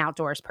an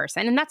outdoors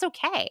person. And that's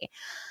okay.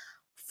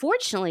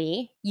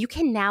 Fortunately, you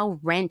can now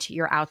rent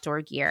your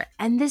outdoor gear.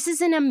 And this is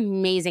an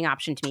amazing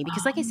option to me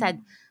because like I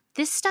said,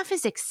 this stuff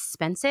is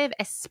expensive,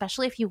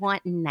 especially if you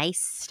want nice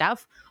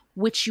stuff,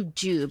 which you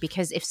do,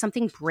 because if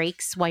something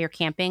breaks while you're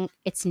camping,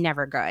 it's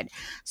never good.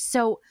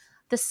 So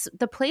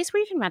the place where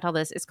you can rent all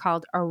this is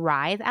called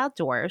Arrive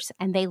Outdoors,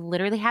 and they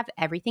literally have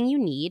everything you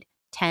need: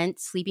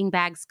 tents, sleeping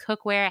bags,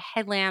 cookware,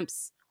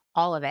 headlamps,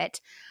 all of it.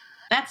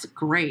 That's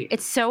great.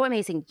 It's so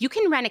amazing. You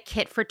can rent a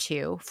kit for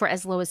 2 for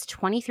as low as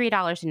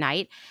 $23 a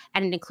night,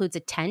 and it includes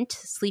a tent,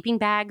 sleeping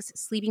bags,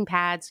 sleeping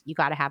pads. You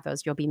got to have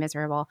those. You'll be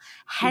miserable.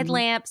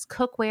 Headlamps,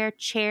 cookware,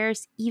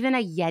 chairs, even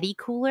a Yeti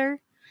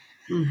cooler.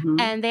 Mm-hmm.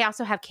 And they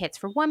also have kits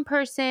for one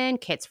person,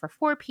 kits for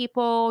 4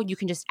 people. You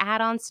can just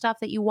add on stuff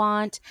that you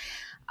want.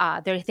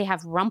 They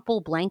have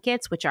rumple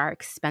blankets, which are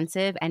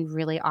expensive and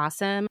really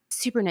awesome.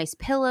 Super nice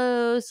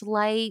pillows,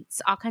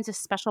 lights, all kinds of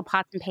special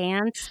pots and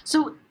pans.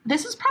 So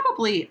this is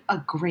probably a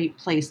great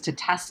place to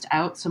test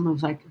out some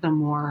of like the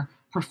more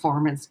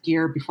performance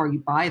gear before you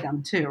buy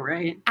them too,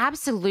 right?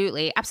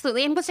 Absolutely.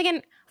 Absolutely. And once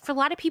again, for a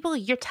lot of people,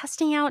 you're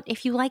testing out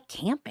if you like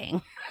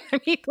camping. I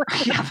mean,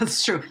 Yeah,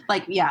 that's true.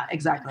 Like, yeah,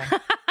 exactly.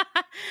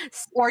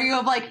 Or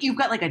you've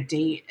got like a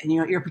date and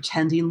you're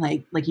pretending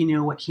like you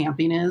know what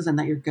camping is and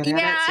that you're good at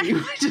it. So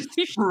you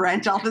just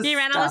rent all this you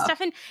rent all this stuff.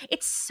 stuff, and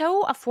it's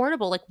so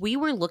affordable. Like, we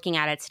were looking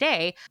at it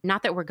today.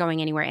 Not that we're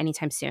going anywhere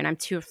anytime soon. I'm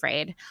too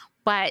afraid.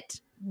 But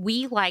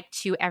we like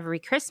to, every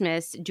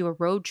Christmas, do a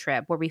road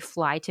trip where we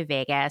fly to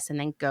Vegas and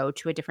then go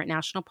to a different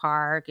national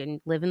park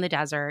and live in the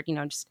desert,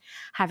 just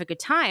have a good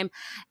time.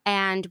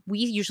 And we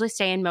usually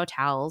stay in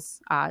motels,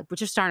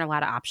 which just aren't a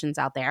lot of options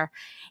out there.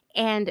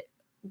 And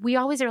we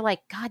always are like,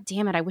 God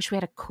damn it, I wish we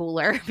had a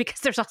cooler, because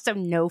there's also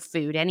no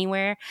food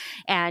anywhere.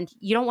 And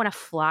you don't want to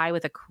fly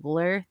with a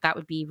cooler. That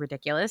would be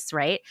ridiculous,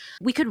 right?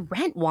 We could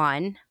rent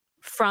one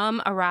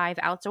from Arrive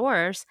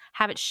Outdoors,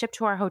 have it shipped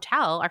to our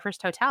hotel, our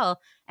first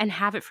hotel, and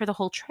have it for the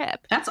whole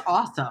trip. That's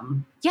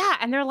awesome. Yeah.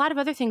 And there are a lot of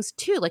other things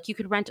too. Like, you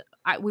could rent,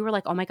 we were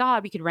like, oh my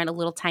God, we could rent a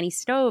little tiny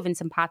stove and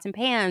some pots and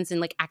pans and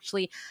like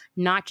actually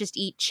not just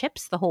eat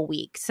chips the whole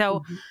week.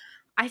 So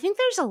I think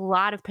there's a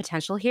lot of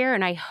potential here,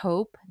 and I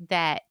hope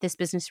that this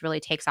business really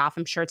takes off.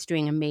 I'm sure it's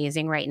doing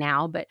amazing right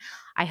now, but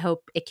I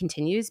hope it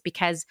continues,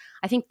 because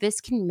I think this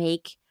can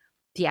make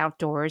the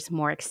outdoors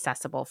more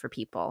accessible for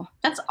people.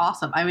 That's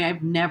awesome. I mean,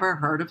 I've never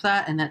heard of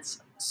that, and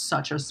that's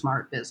such a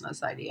smart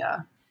business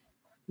idea.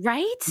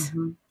 Right?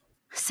 Mm-hmm.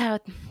 So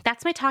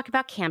that's my talk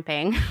about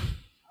camping.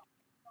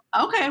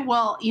 Okay,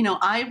 well,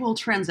 I will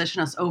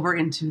transition us over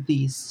into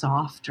the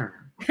softer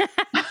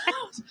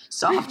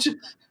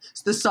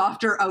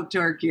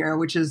outdoor gear,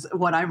 which is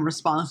what I'm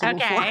responsible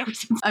for.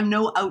 I'm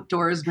no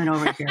outdoorsman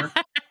over here.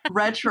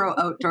 Retro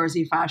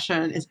outdoorsy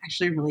fashion is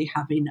actually really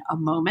having a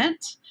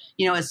moment.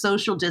 As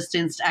social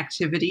distanced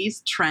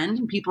activities trend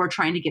and people are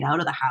trying to get out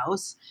of the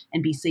house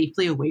and be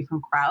safely away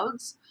from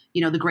crowds,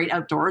 the great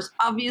outdoors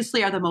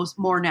obviously are the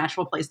more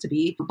natural place to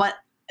be, but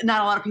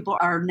not a lot of people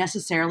are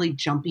necessarily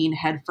jumping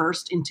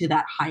headfirst into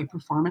that high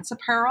performance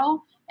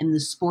apparel and the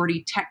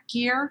sporty tech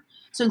gear.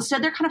 So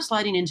instead, they're kind of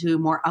sliding into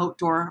more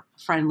outdoor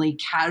friendly,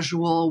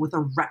 casual with a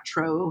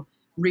retro,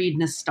 read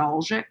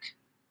nostalgic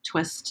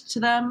twist to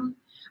them.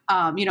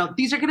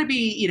 These are going to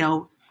be,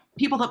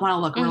 people that want to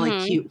look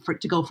really cute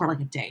to go for like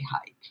a day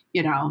hike,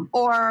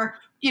 or,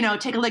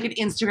 take like an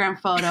Instagram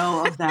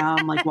photo of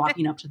them like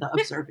walking up to the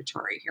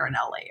observatory here in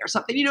LA or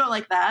something,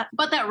 like that.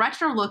 But that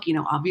retro look,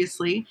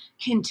 obviously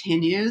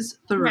continues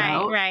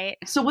throughout. Right.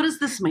 So what does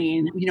this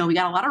mean? We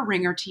got a lot of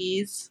ringer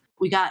tees.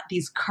 We got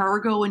these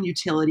cargo and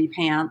utility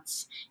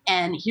pants.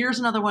 And here's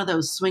another one of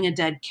those swing a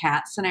dead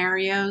cat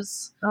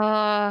scenarios.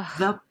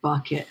 The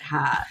bucket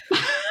hat.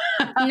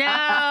 No,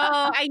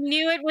 I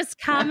knew it was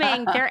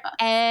coming. They're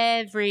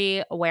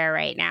everywhere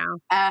right now.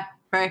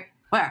 Everywhere.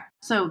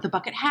 So the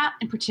bucket hat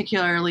in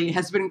particularly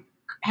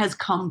has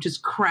come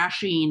just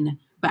crashing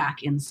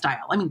back in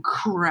style. I mean,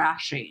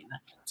 crashing.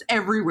 It's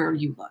everywhere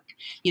you look.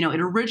 It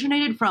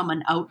originated from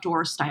an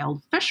outdoor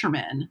styled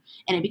fisherman,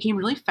 and it became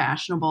really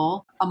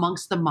fashionable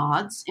amongst the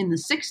mods in the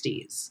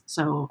 60s.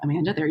 So,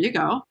 Amanda, there you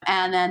go.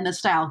 And then the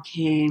style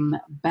came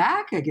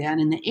back again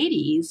in the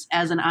 80s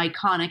as an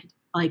iconic,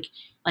 like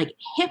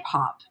hip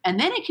hop. And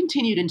then it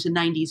continued into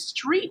 90s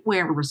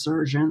streetwear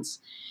resurgence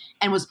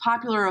and was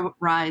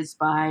popularized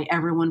by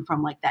everyone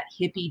from like that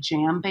hippie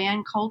jam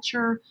band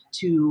culture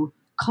to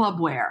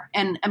clubwear.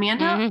 And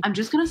Amanda, I'm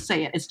just going to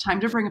say it. It's time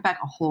to bring it back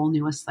a whole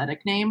new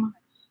aesthetic name,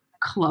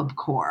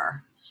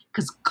 Clubcore.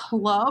 Because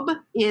club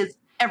is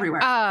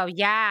everywhere. Oh,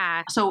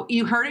 yeah. So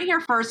you heard it here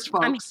first,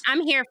 folks.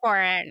 I'm here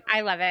for it.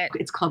 I love it.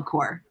 It's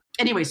Clubcore.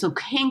 Anyway, so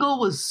Kangol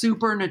was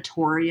super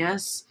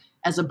notorious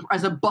as a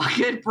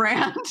bucket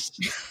brand.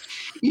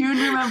 You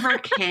remember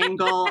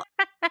Kangol?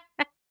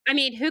 I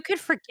mean, who could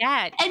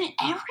forget? And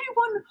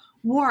everyone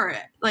wore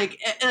it. Like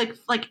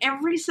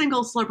every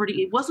single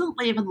celebrity. It wasn't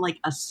even like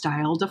a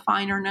style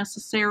definer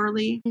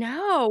necessarily.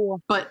 No.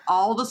 But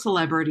all the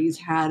celebrities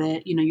had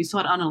it. You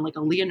saw it on like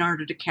a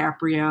Leonardo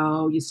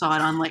DiCaprio. You saw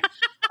it on like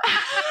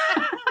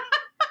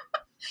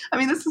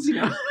this is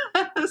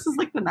this is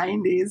like the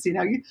 90s.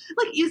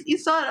 You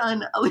saw it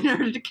on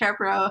Leonardo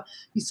DiCaprio.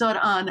 You saw it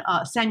on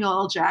Samuel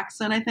L.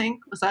 Jackson. I think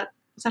was that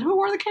who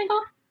wore the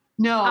Kangol?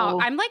 No. Oh,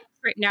 I'm like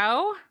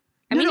no.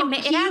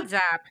 It adds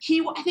up.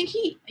 I think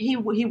he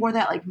wore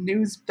that like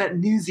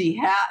newsy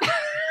hat.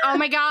 Oh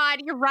my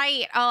God, you're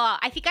right.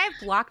 I think I've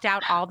blocked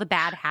out all the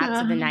bad hats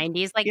of the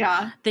 90s. Like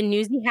the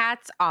newsy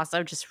hats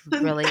also just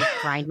really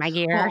grind my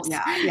gears.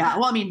 Well, yeah.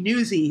 Well,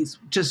 Newsies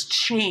just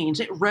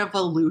changed. It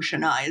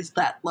revolutionized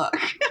that look.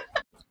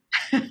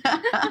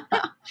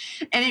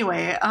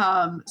 Anyway,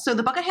 so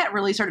the bucket hat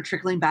really started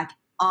trickling back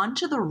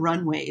onto the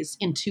runways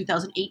in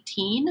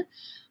 2018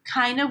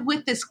 kind of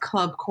with this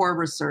clubcore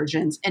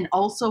resurgence and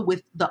also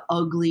with the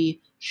ugly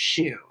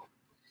shoe.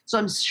 So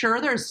I'm sure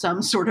there's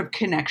some sort of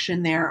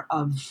connection there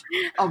of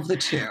the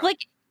two.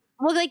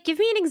 Give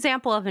me an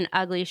example of an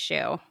ugly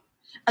shoe.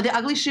 The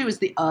ugly shoe is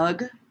the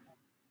UGG.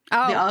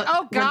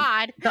 Oh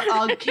God. The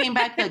UGG came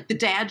back, like the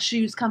dad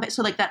shoes come back.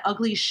 So like that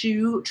ugly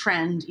shoe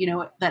trend,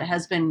 that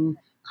has been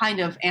kind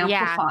of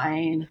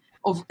amplifying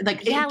over,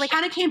 it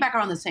kind of came back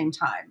around the same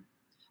time,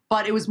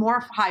 but it was more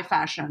high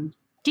fashion.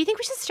 Do you think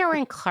we should start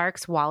wearing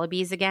Clark's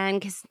Wallabies again?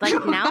 Because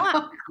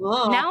now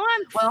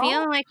I'm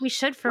feeling like we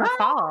should for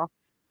fall.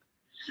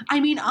 I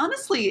mean,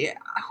 honestly,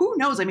 who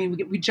knows? I mean,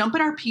 we jump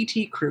in our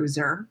PT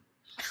Cruiser.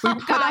 We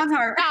put on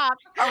our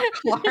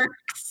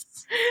Clarks.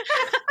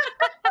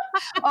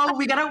 Oh,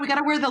 we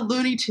gotta wear the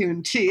Looney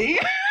Tune tee.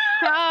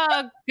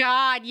 Oh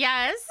God,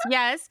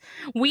 yes.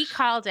 We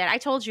called it. I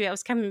told you I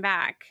was coming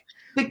back.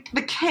 The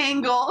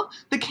Kangle,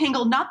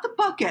 not the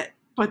bucket,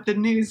 but the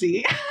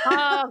newsie.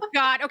 Oh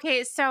God.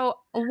 Okay, so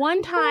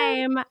one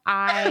time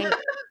I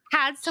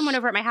had someone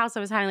over at my house. I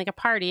was having like a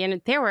party,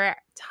 and there were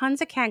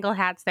tons of Kangle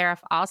hats there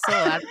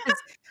also.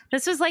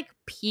 This was like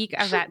peak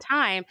of that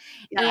time.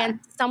 Yeah. And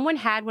someone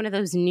had one of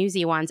those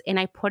newsy ones, and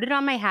I put it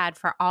on my head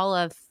for all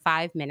of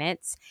 5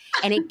 minutes,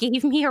 and it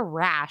gave me a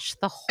rash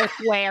the whole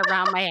way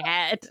around my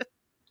head.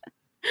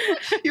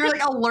 You're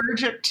like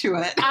allergic to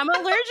it. I'm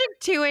allergic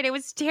to it. It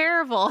was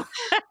terrible.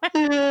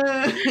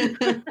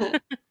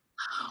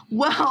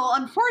 Well,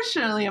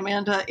 unfortunately,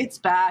 Amanda, it's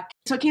back.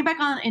 So it came back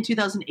on in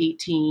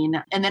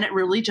 2018, and then it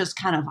really just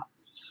kind of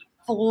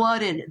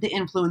flooded the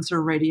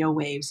influencer radio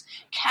waves,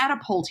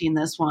 catapulting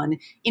this one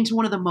into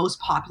one of the most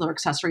popular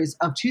accessories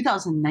of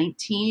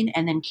 2019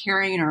 and then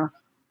carrying her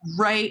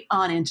right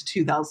on into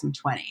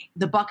 2020.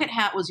 The bucket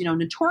hat was,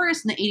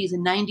 notorious in the 80s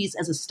and 90s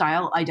as a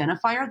style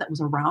identifier that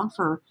was around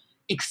for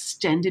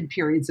extended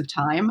periods of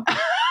time.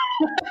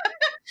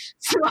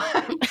 So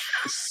I'm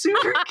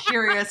super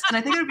curious, and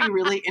I think it would be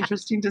really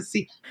interesting to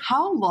see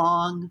how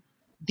long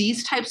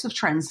these types of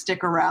trends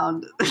stick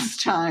around this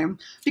time,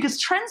 because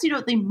trends,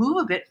 they move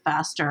a bit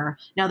faster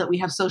now that we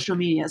have social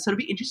media. So it'll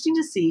be interesting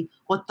to see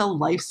what the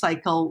life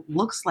cycle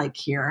looks like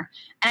here.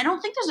 And I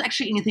don't think there's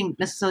actually anything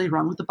necessarily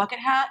wrong with the bucket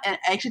hat. And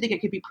I actually think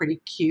it could be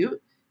pretty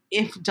cute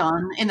if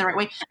done in the right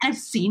way. And I've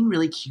seen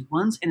really cute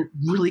ones and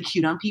really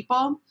cute on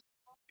people.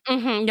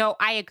 Mm-hmm. No,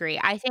 I agree.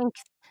 I think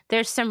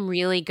there's some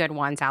really good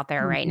ones out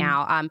there right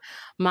now.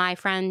 My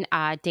friend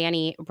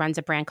Danny runs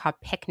a brand called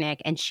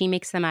Picnic, and she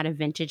makes them out of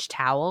vintage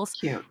towels.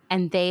 Cute.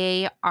 And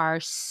they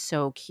are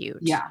so cute.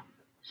 Yeah.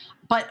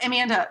 But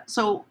Amanda,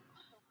 so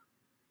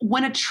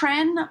when a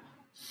trend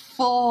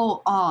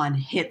full on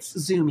hits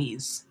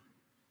Zoomies,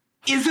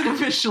 is it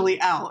officially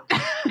out?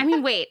 I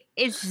mean, wait,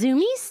 is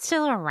Zoomies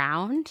still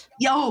around?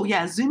 Oh,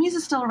 yeah. Zoomies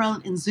is still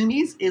around, and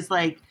Zoomies is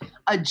like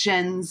a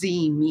Gen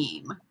Z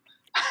meme.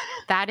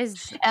 That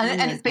is,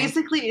 and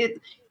basically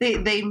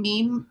they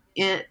meme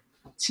it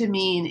to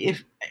mean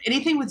if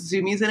anything with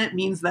Zoomies in it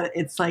means that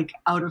it's like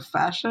out of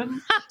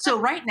fashion. So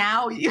right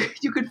now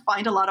you could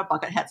find a lot of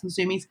bucket hats and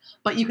Zoomies,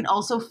 but you can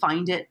also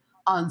find it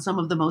on some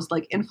of the most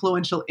like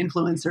influential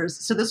influencers.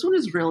 So this one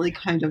is really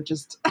kind of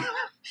just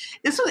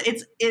this one.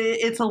 It's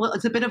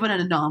a bit of an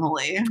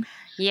anomaly.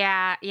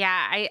 Yeah.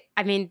 I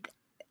mean,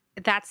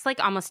 that's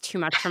like almost too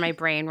much for my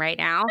brain right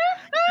now.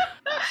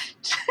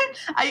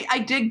 I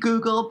did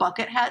Google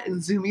bucket hat,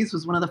 and Zoomies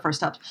was one of the first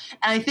steps.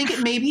 And I think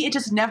maybe it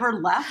just never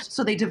left.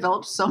 So they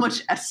developed so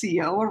much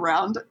SEO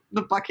around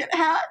the bucket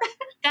hat.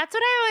 That's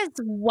what I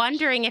was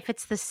wondering, if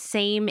it's the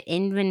same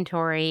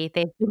inventory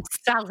they've been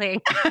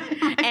selling.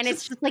 And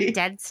it's just like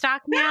dead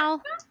stock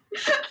now.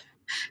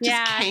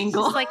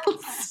 Kangle. Like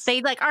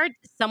they like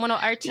someone will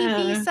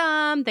RTV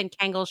some, then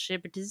Kangle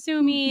ship it to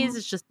Zoomies.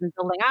 It's just been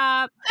building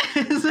up.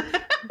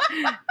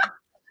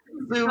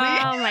 Oh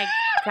my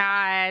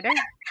God.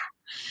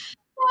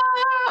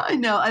 I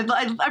know.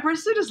 I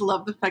personally just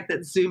love the fact that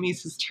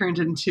Zoomies has turned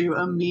into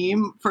a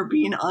meme for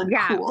being uncool.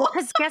 Yeah,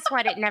 because guess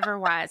what? It never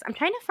was. I'm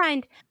trying to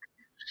find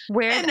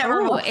where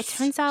it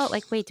turns out,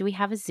 like, wait, do we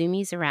have a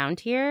Zoomies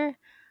around here?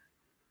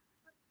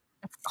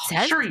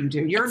 Sure you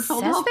do. You're in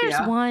Philadelphia.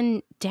 There's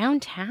one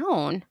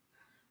downtown.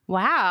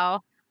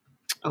 Wow.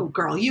 Oh,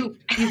 girl, you've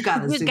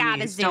got a Zoomies.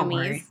 Got a Zoomies. Don't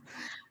worry.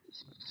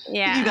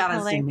 Yeah. You got a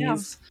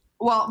Zoomies.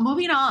 Well,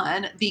 moving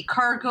on, the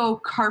cargo,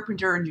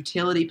 carpenter, and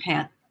utility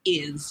pant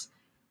is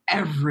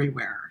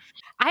everywhere.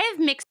 I have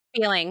mixed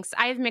feelings.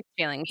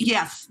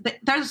 Yes,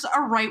 there's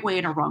a right way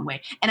and a wrong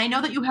way. And I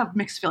know that you have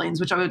mixed feelings,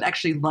 which I would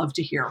actually love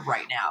to hear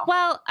right now.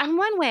 Well, on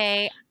one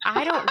way,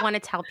 I don't want to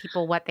tell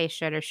people what they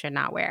should or should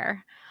not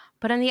wear.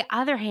 But on the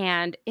other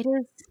hand, it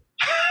is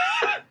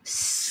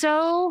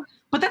so...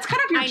 But that's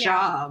kind of your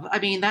job. I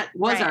mean, that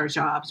was our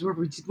jobs where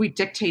we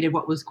dictated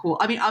what was cool.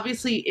 I mean,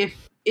 obviously,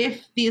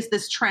 if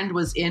this trend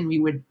was in, we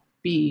would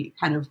be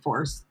kind of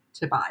forced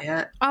to buy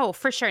it. Oh,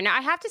 for sure. Now,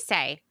 I have to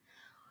say,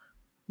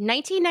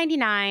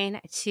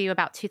 1999 to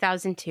about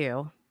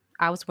 2002,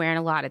 I was wearing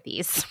a lot of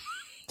these.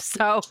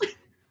 So...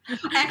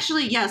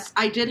 Actually, yes,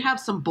 I did have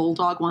some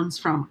bulldog ones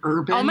from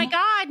Urban. Oh my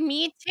God,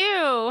 me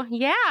too.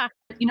 Yeah.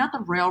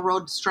 the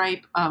railroad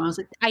stripe. I was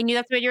like, I knew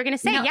that's what you were going to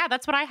say. Yeah,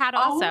 that's what I had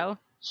also.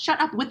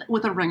 Shut up,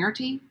 with a ringer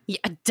tee. Yeah,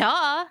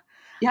 duh.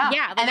 Yeah.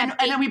 Yeah. And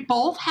then we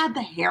both had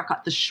the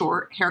haircut, the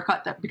short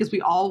haircut, that because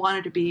we all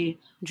wanted to be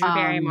Drew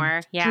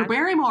Barrymore. Yeah. Drew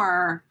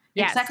Barrymore.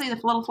 Yes. Exactly, the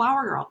little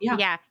flower girl. Yeah.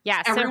 Yeah.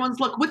 Yeah. Everyone's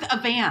look with a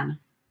van.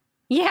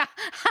 Yeah.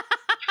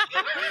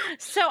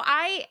 So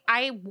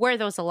I wear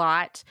those a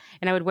lot,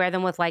 and I would wear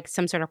them with like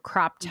some sort of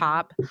crop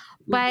top.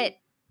 But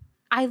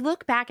I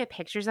look back at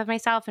pictures of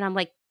myself and I'm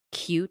like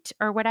cute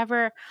or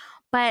whatever,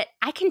 but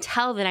I can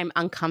tell that I'm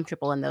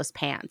uncomfortable in those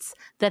pants,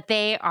 that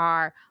they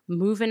are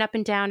moving up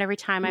and down every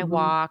time I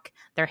walk.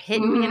 They're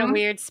hitting me in a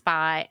weird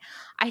spot.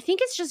 I think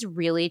it's just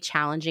really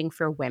challenging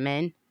for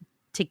women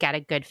to get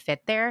a good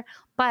fit there,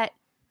 but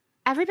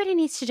everybody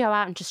needs to go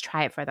out and just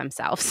try it for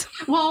themselves.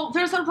 Well,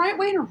 there's a right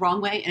way and a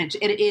wrong way, and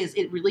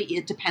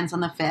it depends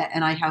on the fit.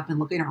 And I have been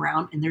looking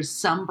around, and there's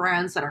some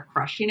brands that are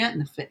crushing it,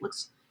 and the fit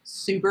looks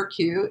super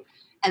cute.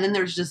 And then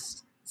there's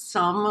just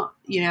some,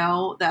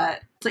 that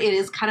it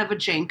is kind of a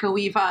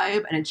Janko-y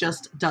vibe, and it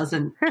just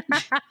doesn't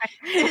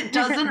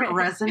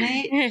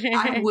resonate.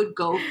 I would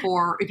go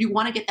for, if you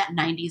want to get that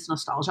 90s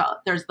nostalgia,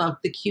 there's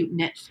the cute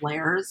knit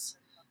flares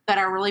that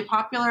are really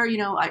popular.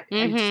 I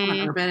just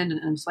went urban,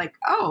 and it's like,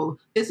 oh,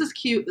 this is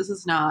cute. This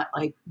is not,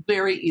 like,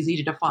 very easy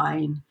to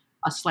define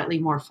a slightly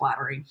more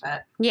flattering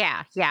fit.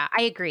 Yeah,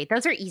 I agree.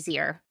 Those are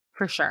easier.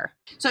 For sure.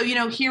 So,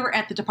 here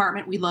at the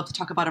department, we love to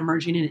talk about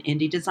emerging and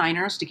indie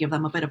designers to give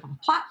them a bit of a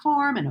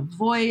platform and a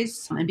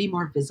voice and be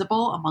more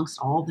visible amongst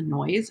all the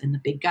noise and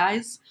the big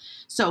guys.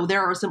 So there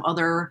are some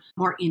other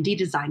more indie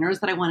designers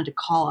that I wanted to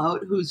call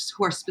out who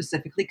are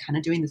specifically kind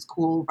of doing this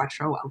cool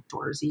retro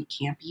outdoorsy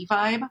campy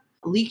vibe.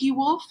 Leaky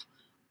Wolf,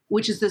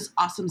 which is this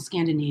awesome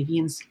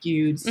Scandinavian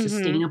skewed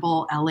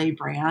sustainable LA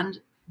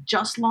brand,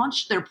 just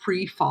launched their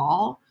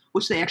pre-fall,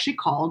 which they actually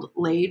called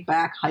Laid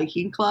Back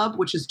Hiking Club,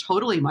 which is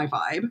totally my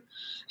vibe.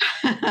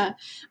 And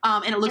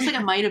it looks like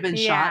it might have been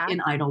shot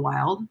in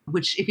Idlewild,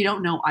 which, if you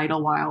don't know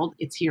Idlewild,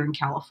 it's here in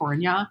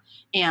California.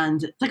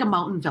 And it's like a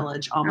mountain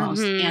village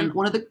almost. And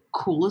one of the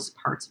coolest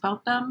parts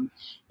about them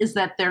is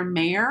that their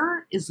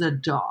mayor is a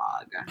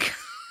dog.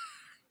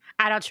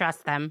 I don't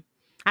trust them.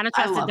 I don't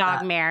trust the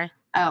dog mayor.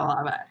 I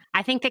love it.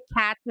 I think the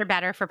cats are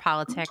better for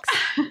politics.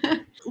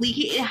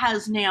 Leaky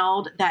has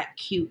nailed that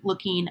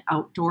cute-looking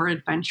outdoor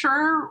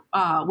adventure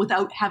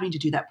without having to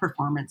do that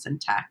performance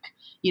and tech.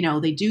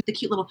 They do the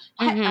cute little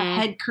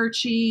head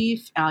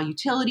kerchief,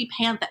 utility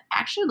pant that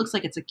actually looks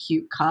like it's a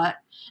cute cut.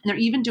 And they're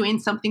even doing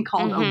something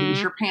called a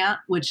leisure pant,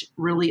 which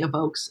really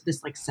evokes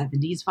this like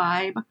 70s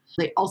vibe.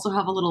 They also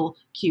have a little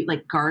cute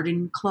like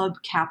garden club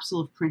capsule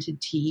of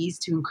printed tees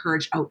to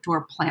encourage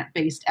outdoor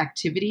plant-based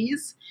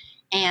activities.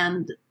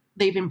 And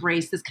they've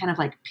embraced this kind of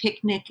like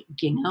picnic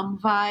gingham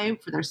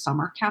vibe for their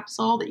summer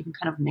capsule that you can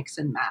kind of mix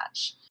and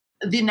match.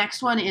 The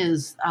next one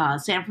is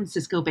San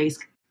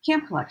Francisco-based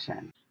Camp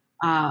Collection,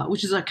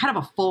 which is a kind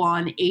of a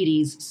full-on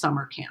 80s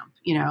summer camp,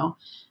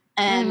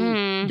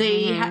 And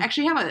they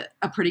actually have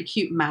a pretty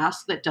cute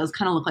mask that does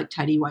kind of look like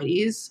tidy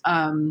whities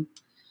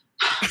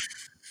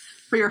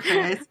for your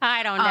face.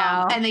 I don't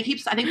know. And I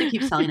think they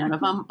keep selling out of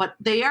them, but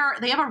they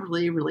have a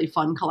really, really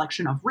fun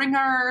collection of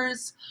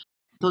ringers,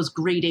 those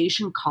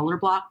gradation color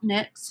block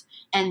knits.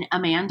 And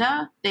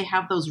Amanda, they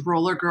have those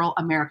Roller Girl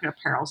American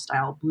Apparel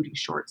style booty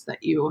shorts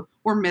that you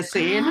were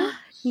missing.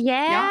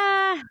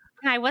 Yeah.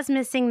 I was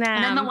missing them.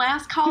 And then the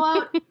last call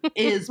out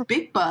is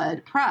Big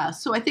Bud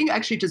Press, who I think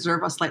actually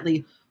deserve a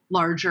slightly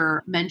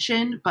larger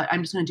mention, but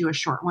I'm just going to do a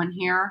short one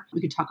here.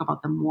 We could talk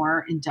about them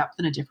more in depth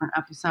in a different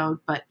episode,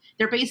 but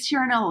they're based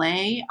here in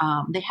LA.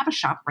 They have a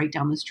shop right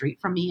down the street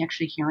from me,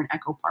 actually here in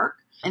Echo Park.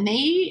 And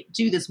they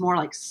do this more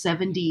like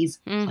 70s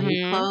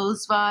play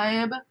clothes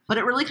vibe, but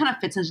it really kind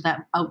of fits into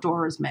that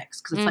outdoors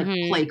mix because it's like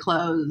play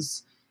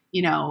clothes,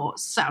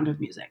 Sound of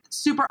Music.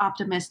 Super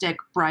optimistic,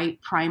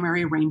 bright,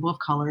 primary rainbow of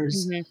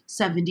colors,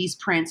 70s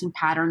prints and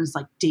patterns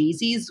like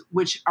daisies,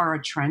 which are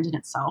a trend in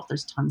itself.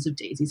 There's tons of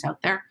daisies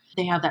out there.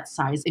 They have that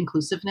size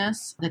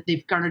inclusiveness that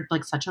they've garnered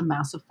like such a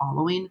massive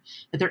following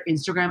that their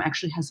Instagram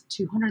actually has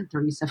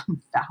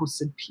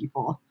 237,000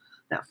 people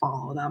that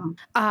follow them.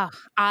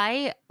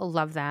 I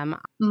love them.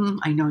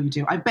 I know you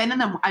do. I've been in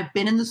them. I've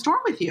been in the store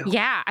with you.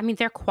 Yeah. I mean,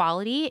 their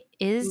quality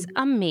is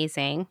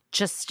amazing.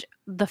 Just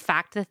the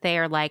fact that they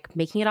are like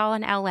making it all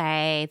in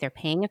LA, they're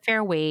paying a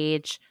fair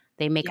wage,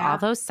 they make all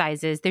those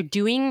sizes. They're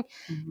doing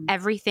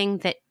everything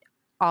that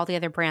all the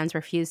other brands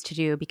refuse to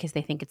do because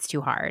they think it's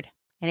too hard.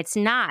 And it's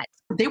not.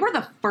 They were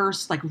the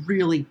first like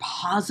really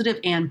positive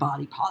and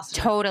body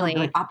positive. Totally.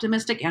 Like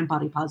optimistic and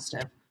body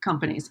positive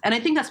companies. And I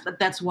think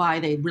that's why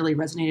they really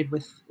resonated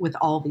with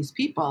all these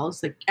people.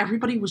 It's like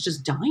everybody was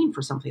just dying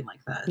for something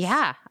like this.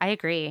 Yeah, I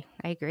agree.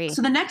 I agree.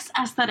 So the next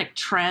aesthetic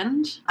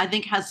trend, I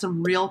think, has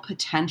some real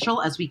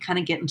potential as we kind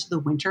of get into the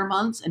winter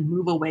months and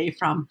move away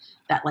from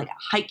that like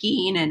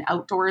hiking and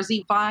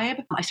outdoorsy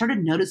vibe. I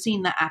started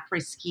noticing the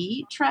Apres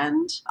ski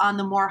trend on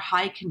the more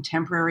high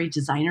contemporary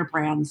designer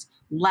brands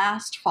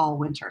last fall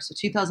winter, so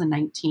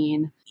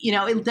 2019. You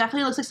know, it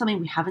definitely looks like something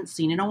we haven't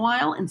seen in a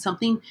while and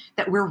something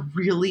that we're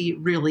really,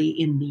 really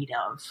in need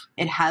of.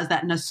 It has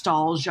that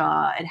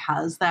nostalgia. It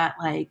has that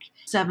like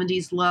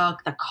 70s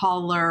look, the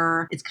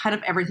color. It's kind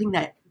of everything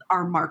that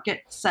our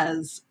market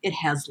says it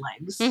has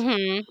legs.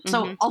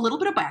 So a little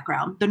bit of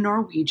background, the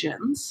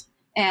Norwegians,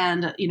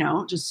 and, you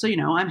know, just so you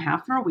know, I'm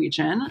half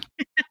Norwegian.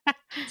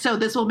 So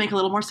this will make a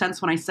little more sense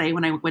when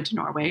I went to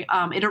Norway.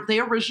 They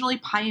originally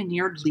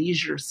pioneered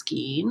leisure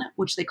skiing,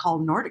 which they call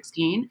Nordic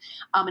skiing.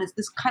 And it's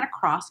this kind of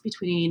cross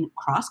between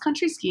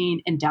cross-country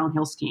skiing and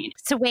downhill skiing.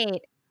 So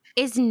wait,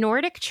 is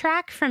Nordic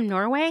Track from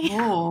Norway?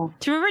 Oh.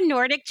 Do you remember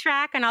Nordic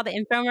Track and all the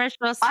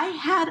infomercials? I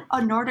had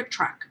a Nordic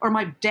Track, or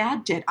my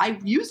dad did. I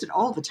used it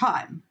all the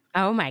time.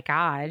 Oh my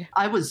God.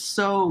 I was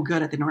so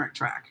good at the Nordic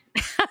Track.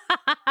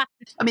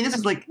 I mean, this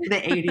is like the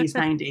 80s,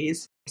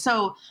 90s.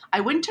 So I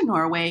went to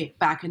Norway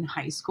back in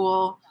high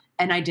school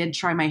and I did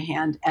try my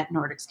hand at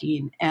Nordic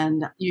skiing.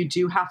 And you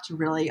do have to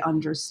really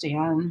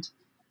understand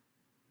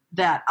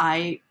that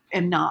I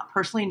am not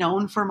personally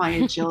known for my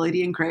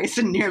agility and grace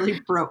and nearly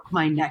broke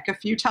my neck a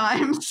few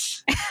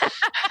times.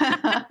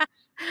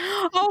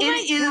 Oh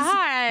my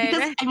God.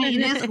 Because, I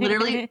mean, it is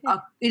literally,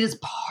 it is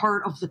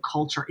part of the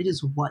culture. It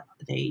is what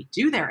they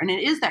do there. And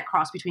it is that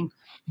cross between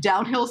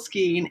downhill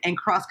skiing and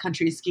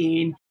cross-country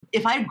skiing.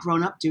 If I had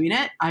grown up doing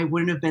it, I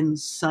wouldn't have been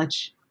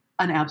such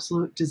an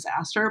absolute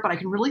disaster, but I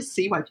can really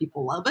see why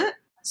people love it.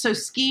 So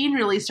skiing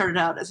really started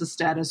out as a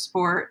status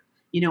sport.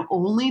 You know,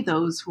 only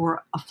those who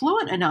were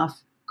affluent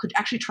enough could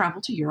actually travel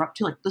to Europe,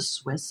 to like the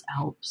Swiss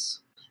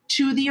Alps,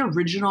 to the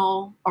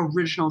original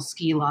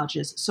ski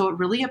lodges. So it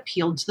really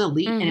appealed to the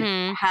elite and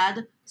it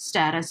had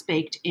status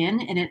baked in,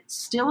 and it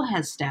still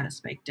has status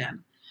baked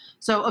in.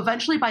 So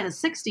eventually by the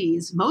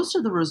 60s, most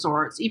of the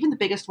resorts, even the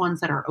biggest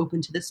ones that are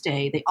open to this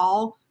day, they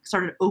all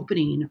started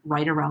opening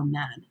right around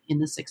then in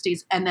the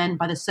 60s. And then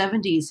by the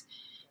 70s,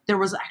 there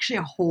was actually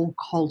a whole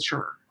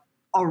culture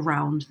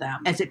around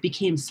them as it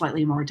became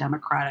slightly more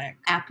democratic.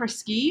 Après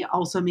ski,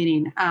 also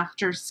meaning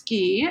after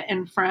ski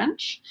in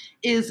French,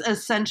 is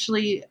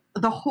essentially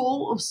the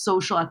whole of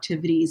social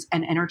activities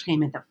and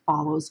entertainment that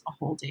follows a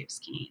whole day of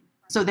skiing.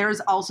 So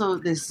there's also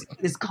this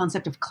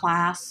concept of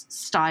class,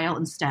 style,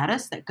 and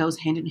status that goes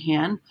hand in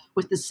hand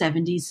with the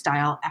 70s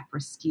style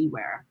après ski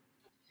wear.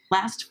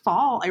 Last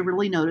fall, I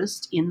really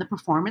noticed in the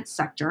performance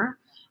sector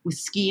with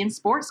ski and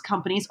sports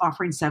companies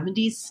offering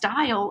 70s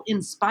style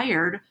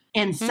inspired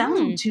and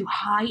selling to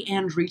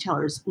high-end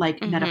retailers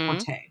like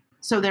Net-a-Porter.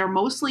 So they're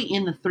mostly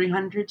in the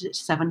 $300 to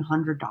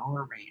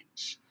 $700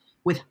 range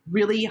with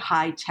really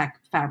high-tech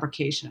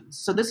fabrications.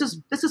 So this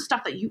is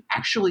stuff that you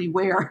actually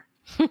wear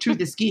to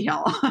the ski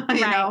hill,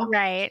 you know?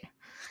 Right.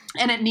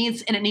 And it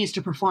needs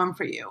to perform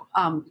for you.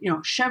 You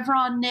know,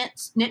 chevron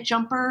knit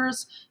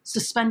jumpers,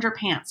 suspender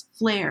pants,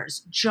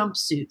 flares,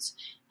 jumpsuits,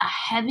 a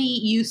heavy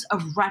use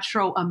of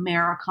retro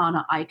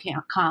Americana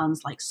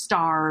icons like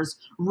stars,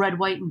 red,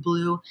 white, and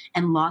blue,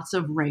 and lots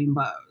of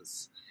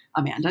rainbows.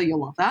 Amanda,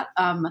 you'll love that.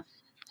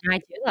 I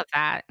do love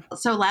that.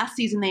 So last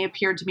season, they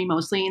appeared to be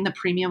mostly in the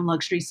premium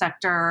luxury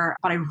sector,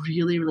 but I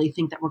really, really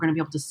think that we're going to be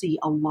able to see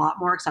a lot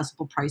more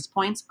accessible price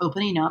points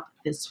opening up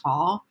this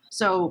fall.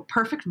 So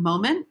perfect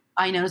moment.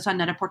 I noticed on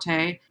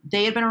Net-a-Porter,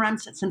 they had been around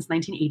since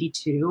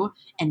 1982,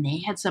 and they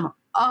had some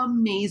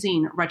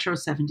amazing retro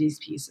 70s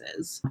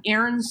pieces.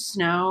 Aaron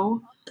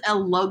Snow, a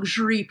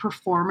luxury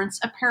performance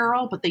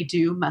apparel, but they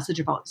do message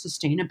about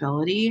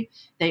sustainability.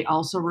 They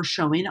also were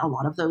showing a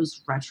lot of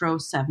those retro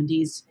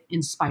 70s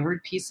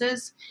inspired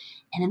pieces.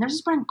 And then there's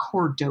this brand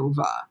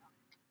Cordova,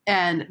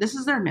 and this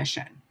is their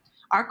mission.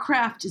 Our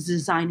craft is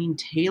designing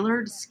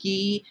tailored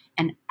ski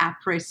and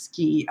après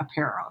ski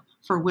apparel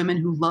for women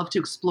who love to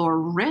explore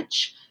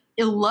rich,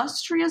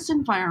 illustrious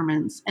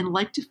environments and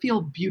like to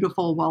feel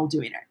beautiful while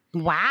doing it.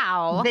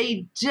 Wow.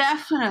 They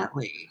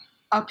definitely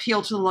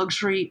appeal to the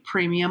luxury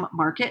premium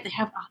market. They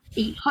have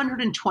an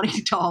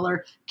 $820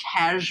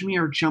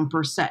 cashmere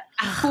jumper set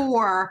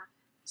for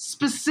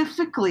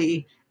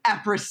specifically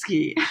après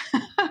ski.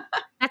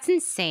 That's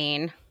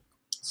insane.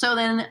 So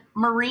then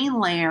Marine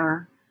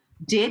Layer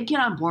did get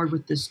on board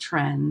with this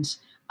trend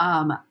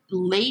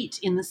late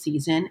in the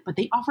season, but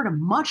they offered a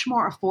much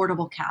more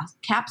affordable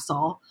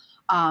capsule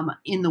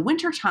in the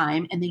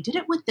wintertime, and they did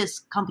it with this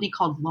company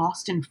called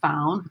Lost and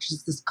Found, which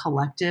is this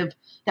collective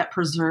that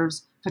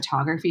preserves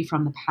photography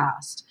from the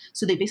past.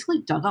 So they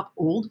basically dug up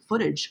old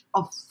footage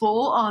of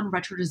full-on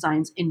retro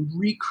designs and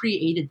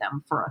recreated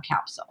them for a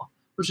capsule,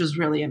 which is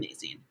really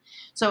amazing.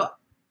 So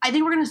I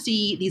think we're going to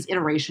see these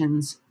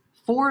iterations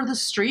for the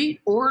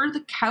street or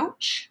the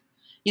couch,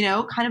 you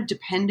know, kind of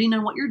depending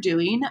on what you're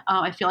doing.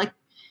 I feel like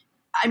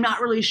I'm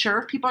not really sure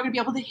if people are going to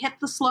be able to hit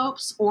the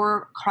slopes,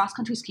 or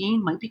cross-country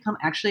skiing might become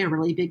actually a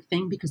really big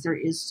thing because there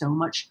is so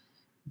much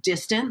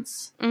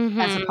distance as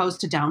Mm-hmm.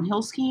 opposed to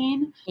downhill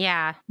skiing.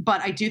 Yeah.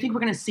 But I do think we're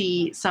going to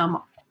see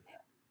some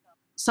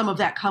of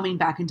that coming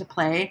back into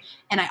play.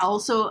 And I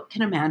also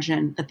can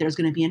imagine that there's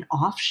going to be an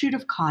offshoot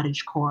of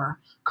cottagecore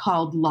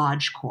called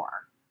lodgecore,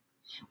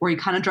 where you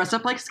kind of dress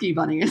up like ski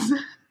bunnies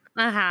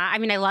Uh-huh. I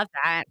mean, I love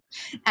that.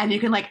 and you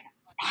can like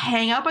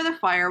hang out by the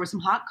fire with some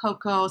hot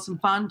cocoa, some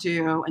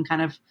fondue, and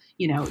kind of,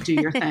 do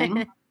your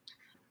thing.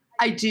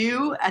 I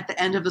do, at the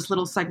end of this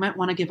little segment,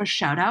 want to give a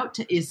shout out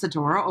to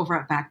Isadora over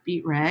at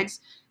Backbeat Rags.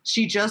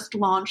 She just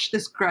launched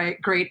this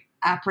great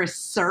Apres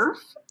surf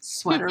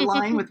sweater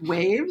line with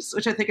waves,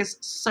 which I think is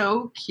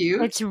so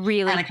cute. It's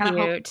really and I kind of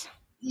hope, cute.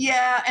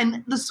 yeah,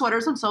 and the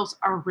sweaters themselves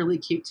are really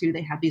cute too.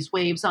 They have these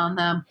waves on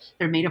them.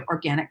 They're made of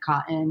organic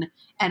cotton,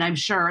 and I'm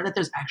sure that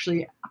there's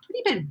actually a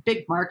pretty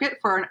big market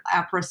for an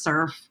Apres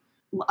surf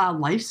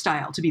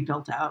lifestyle to be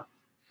built out.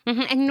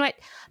 Mm-hmm. And you know what?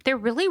 They're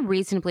really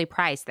reasonably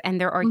priced,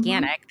 and they're Mm-hmm.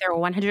 organic. They're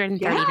 $139.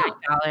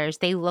 Yeah.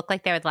 They look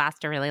like they would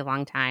last a really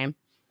long time.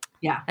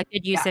 Yeah. A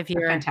good use Yeah. of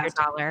They're your fantastic.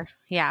 dollar.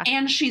 Yeah.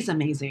 And she's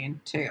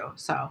amazing too.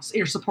 So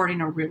you're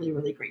supporting a really,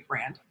 really great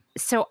brand.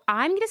 So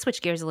I'm going to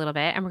switch gears a little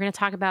bit, and we're going to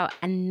talk about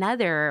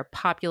another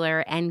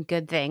popular and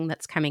good thing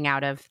that's coming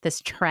out of this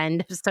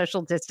trend of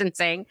social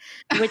distancing,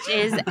 which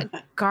is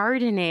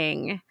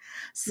gardening.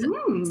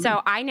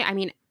 So I know, I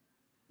mean,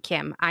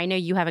 Kim, I know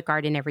you have a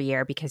garden every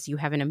year because you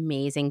have an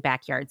amazing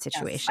backyard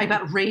situation. Yes, I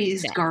got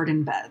raised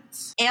garden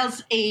beds.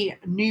 As a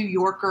New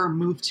Yorker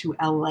moved to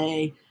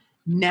LA,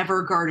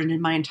 never gardened in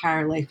my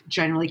entire life,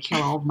 generally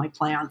kill all of my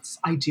plants.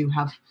 I do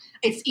have,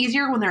 it's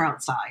easier when they're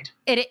outside.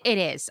 It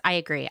is. I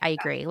agree.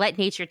 Let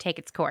nature take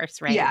its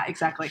course, right? Yeah,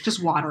 exactly.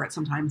 Just water it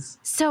sometimes.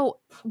 So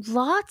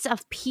lots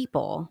of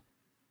people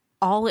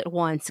all at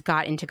once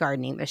got into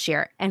gardening this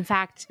year. In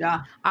fact,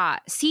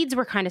 seeds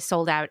were kind of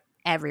sold out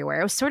everywhere.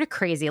 It was sort of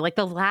crazy. Like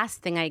the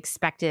last thing I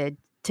expected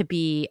to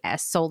be a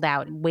sold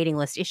out waiting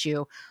list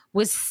issue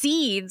was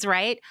seeds,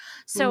 right?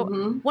 So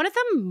one of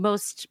the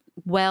most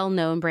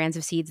well-known brands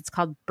of seeds, it's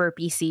called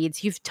Burpee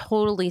Seeds. You've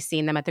totally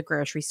seen them at the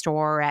grocery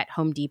store, at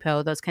Home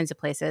Depot, those kinds of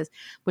places,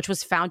 which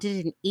was founded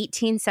in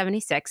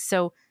 1876.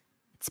 So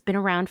it's been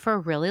around for a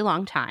really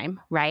long time,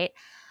 right?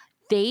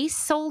 They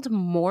sold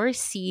more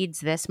seeds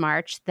this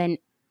March than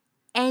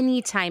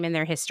any time in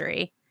their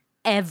history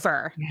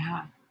ever.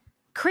 Yeah.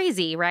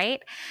 Crazy,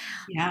 right?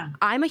 Yeah.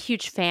 I'm a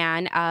huge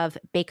fan of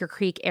Baker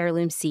Creek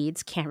heirloom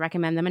seeds. Can't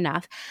recommend them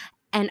enough.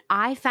 And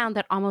I found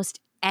that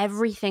almost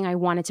everything I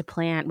wanted to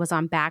plant was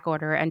on back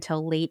order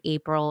until late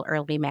April,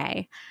 early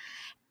May.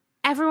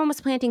 Everyone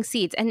was planting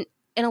seeds. And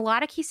in a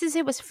lot of cases,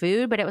 it was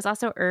food, but it was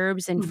also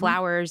herbs and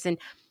flowers. And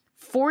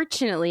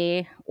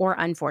fortunately, or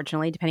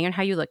unfortunately, depending on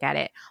how you look at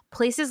it,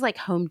 places like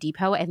Home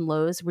Depot and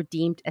Lowe's were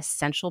deemed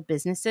essential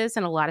businesses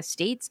in a lot of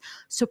states.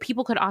 So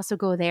people could also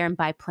go there and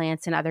buy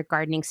plants and other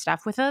gardening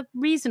stuff with a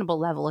reasonable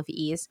level of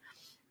ease.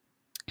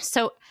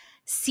 So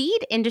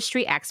seed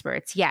industry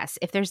experts, yes,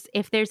 if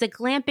there's a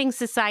glamping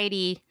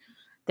society,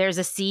 there's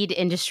a seed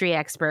industry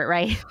expert,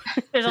 right?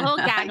 There's a whole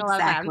gaggle of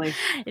them.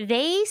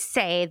 They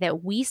say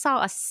that we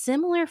saw a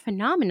similar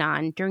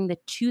phenomenon during the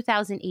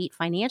 2008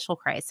 financial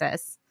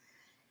crisis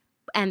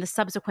and the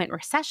subsequent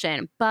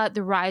recession, but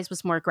the rise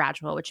was more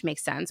gradual, which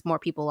makes sense. More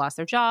people lost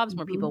their jobs,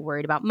 more people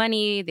worried about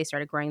money, they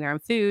started growing their own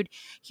food.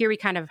 Here we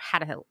kind of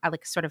had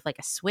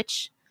a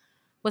switch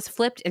was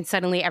flipped, and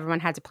suddenly everyone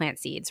had to plant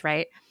seeds,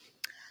 right?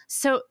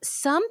 So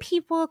some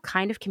people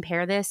kind of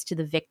compare this to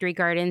the victory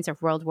gardens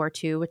of World War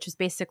II, which was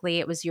basically,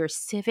 it was your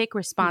civic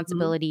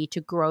responsibility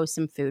to grow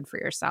some food for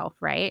yourself,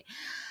 right?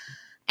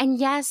 And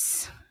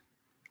yes,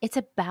 it's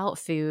about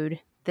food,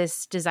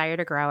 this desire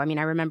to grow. I mean,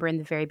 I remember in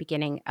the very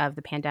beginning of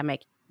the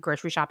pandemic,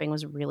 grocery shopping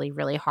was really,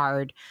 really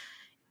hard.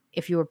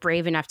 If you were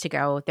brave enough to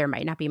go, there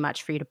might not be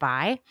much for you to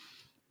buy.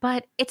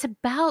 But it's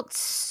about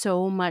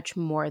so much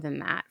more than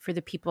that for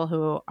the people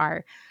who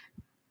are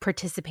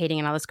participating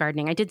in all this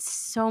gardening. I did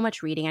so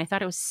much reading. I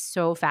thought it was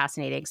so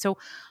fascinating. So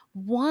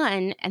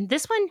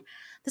this one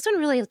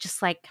really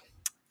just like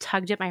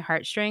tugged at my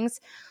heartstrings,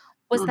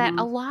 was that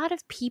a lot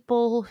of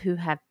people who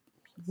have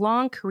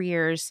long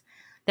careers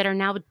that are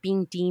now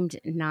being deemed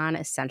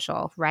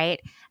non-essential,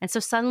 right? And so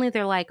suddenly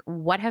they're like,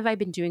 what have I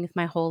been doing with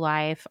my whole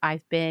life?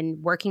 I've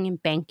been working in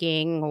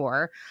banking,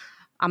 or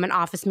I'm an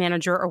office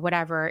manager, or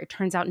whatever. It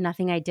turns out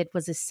nothing I did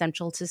was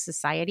essential to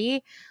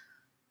society.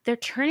 They're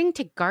turning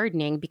to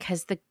gardening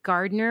because the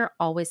gardener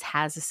always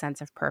has a sense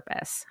of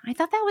purpose. I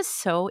thought that was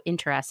so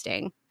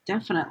interesting.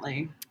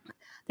 Definitely.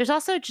 There's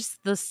also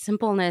just the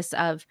simpleness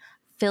of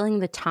filling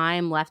the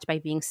time left by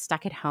being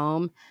stuck at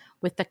home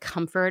with the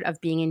comfort of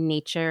being in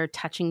nature,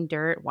 touching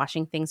dirt,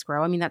 watching things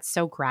grow. I mean, that's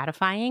so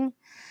gratifying.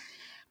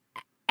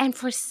 And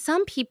for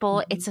some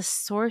people, it's a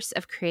source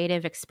of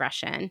creative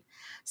expression.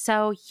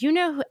 So you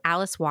know who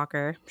Alice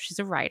Walker, she's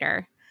a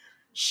writer.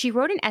 She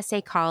wrote an essay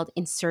called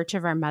In Search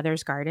of Our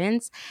Mother's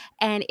Gardens,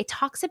 and it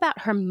talks about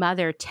her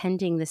mother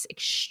tending this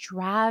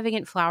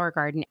extravagant flower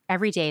garden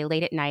every day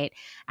late at night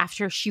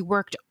after she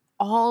worked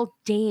all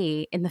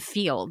day in the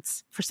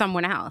fields for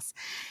someone else.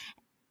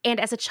 And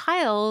as a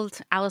child,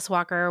 Alice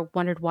Walker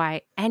wondered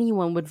why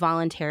anyone would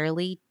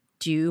voluntarily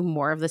do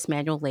more of this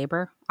manual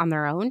labor on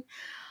their own.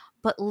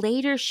 But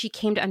later she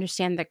came to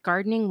understand that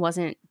gardening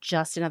wasn't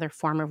just another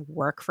form of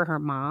work for her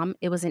mom.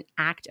 It was an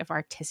act of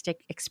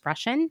artistic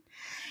expression.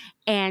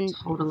 And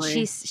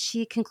Totally.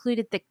 she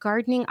concluded that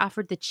gardening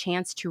offered the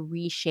chance to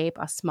reshape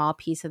a small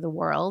piece of the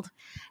world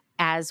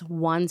as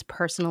one's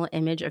personal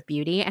image of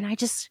beauty. And I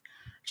just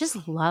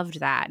loved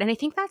that. And I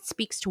think that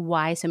speaks to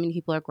why so many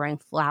people are growing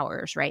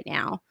flowers right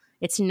now.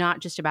 It's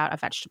not just about a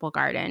vegetable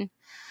garden.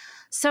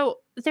 So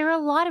there are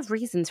a lot of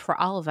reasons for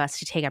all of us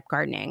to take up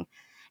gardening.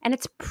 And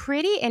it's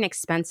pretty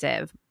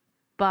inexpensive,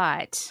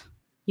 but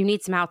you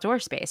need some outdoor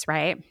space,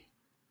 right?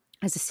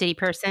 As a city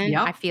person,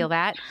 I Yep. feel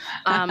that.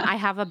 I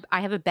have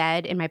a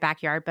bed in my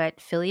backyard, but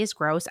Philly is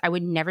gross. I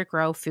would never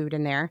grow food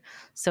in there.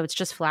 So it's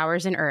just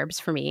flowers and herbs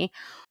for me.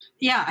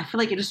 Yeah, I feel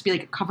like it'd just be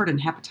like covered in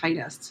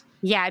hepatitis.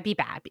 Yeah, it'd be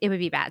bad. It would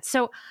be bad.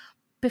 So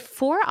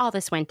before all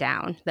this went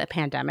down, the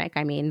pandemic,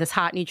 I mean, this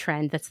hot new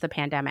trend that's the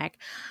pandemic,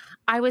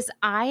 I was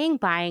eyeing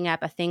buying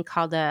up a thing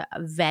called a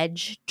veg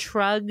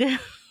trug,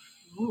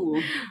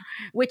 Ooh.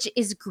 which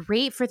is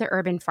great for the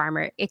urban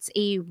farmer. It's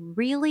a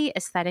really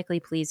aesthetically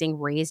pleasing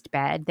raised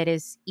bed that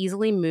is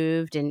easily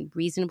moved and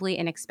reasonably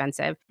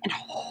inexpensive. And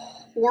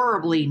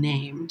horribly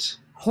named.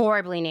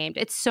 Horribly named.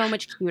 It's so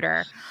much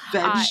cuter.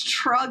 Veg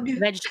trug.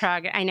 Veg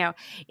trug, I know.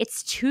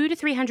 It's $200 to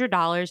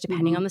 $300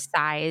 depending on the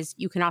size.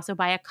 You can also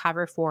buy a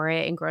cover for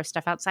it and grow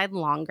stuff outside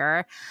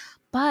longer.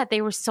 But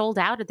they were sold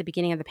out at the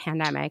beginning of the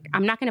pandemic.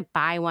 I'm not going to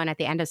buy one at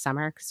the end of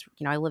summer because,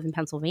 I live in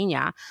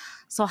Pennsylvania.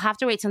 So I'll have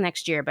to wait till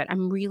next year. But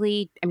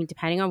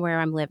depending on where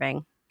I'm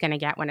living, going to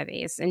get one of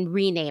these and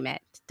rename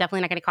it.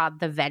 Definitely not going to call it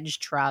the veg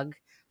trug.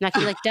 I'm not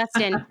going to be like,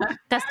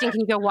 Dustin, can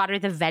you go water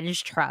the veg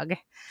trug?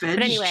 Veg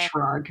But anyway,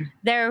 trug.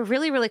 they're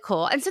really, really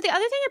cool. And so the other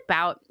thing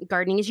about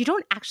gardening is you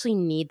don't actually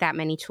need that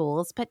many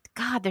tools, but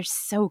God, they're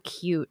so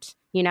cute,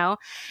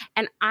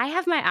 And I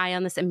have my eye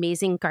on this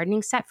amazing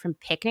gardening set from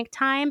Picnic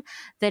Time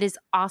that is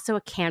also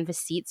a canvas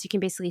seat. So you can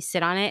basically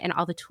sit on it and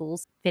all the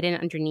tools fit in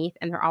underneath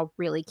and they're all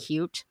really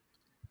cute.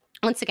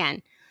 Once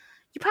again,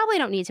 you probably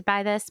don't need to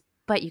buy this,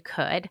 but you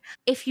could.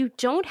 If you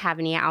don't have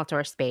any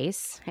outdoor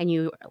space and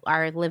you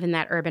are living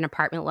that urban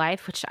apartment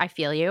life, which I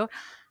feel you,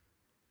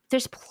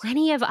 there's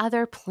plenty of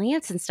other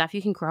plants and stuff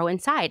you can grow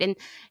inside. And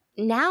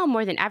now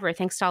more than ever,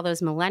 thanks to all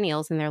those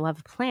millennials and their love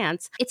of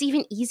plants, it's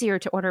even easier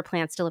to order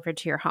plants delivered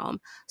to your home.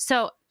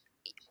 So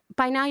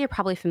by now you're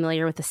probably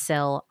familiar with the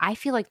Sill. I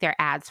feel like their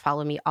ads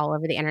follow me all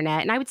over the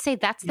internet. And I would say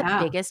that's the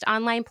biggest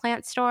online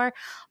plant store.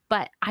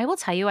 But I will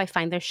tell you, I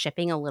find their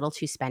shipping a little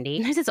too spendy.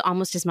 Sometimes it's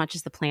almost as much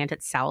as the plant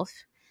itself.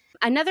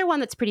 Another one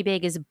that's pretty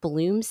big is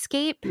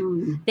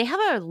Bloomscape. They have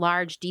a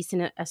large,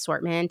 decent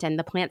assortment, and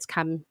the plants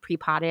come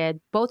pre-potted.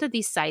 Both of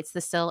these sites,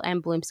 the Sill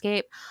and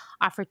Bloomscape,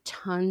 offer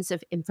tons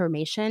of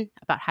information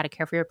about how to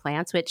care for your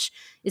plants, which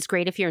is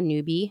great if you're a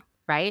newbie,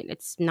 right?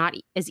 It's not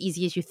as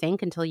easy as you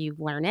think until you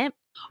learn it.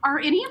 Are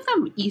any of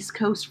them East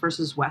Coast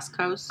versus West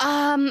Coast?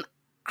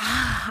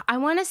 I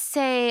want to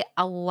say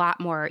a lot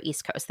more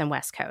East Coast than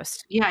West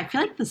Coast. Yeah, I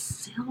feel like the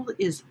Sill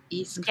is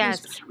East Coast,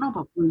 yes. But I don't know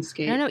about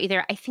Bloomscape. I don't know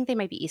either. I think they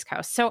might be East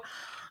Coast. So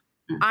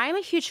I'm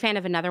a huge fan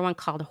of another one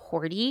called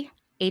Horti,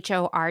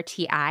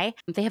 Horti.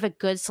 They have a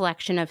good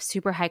selection of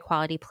super high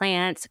quality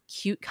plants,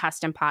 cute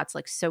custom pots,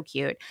 like so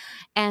cute.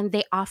 And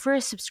they offer a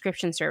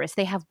subscription service.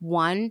 They have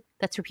one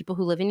that's for people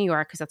who live in New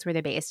York because that's where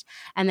they're based.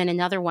 And then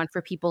another one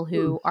for people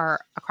who are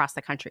across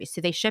the country.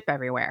 So they ship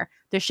everywhere.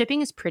 Their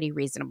shipping is pretty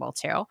reasonable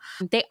too.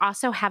 They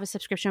also have a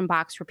subscription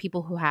box for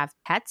people who have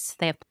pets.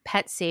 They have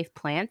pet safe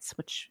plants,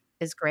 which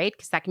is great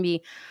because that can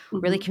be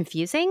really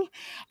confusing.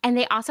 And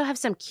they also have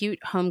some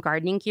cute home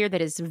gardening gear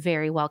that is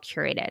very well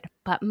curated.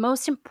 But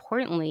most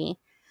importantly,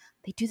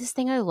 they do this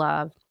thing I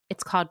love.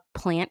 It's called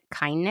plant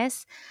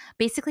kindness.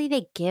 Basically,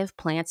 they give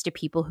plants to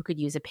people who could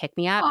use a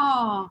pick-me-up.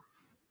 Oh,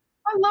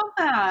 I love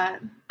that.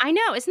 I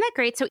know. Isn't that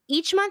great? So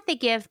each month they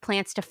give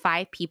plants to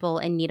 5 people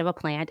in need of a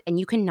plant, and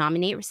you can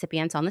nominate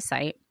recipients on the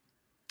site.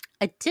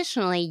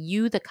 Additionally,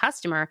 you, the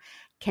customer,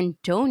 can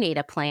donate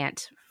a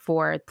plant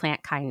for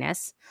plant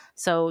kindness.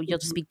 So you'll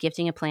just be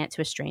gifting a plant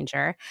to a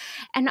stranger.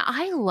 And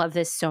I love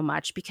this so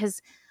much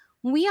because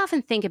we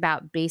often think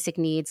about basic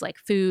needs like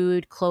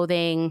food,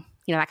 clothing,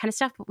 that kind of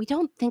stuff, but we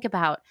don't think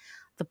about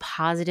the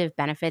positive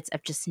benefits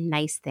of just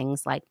nice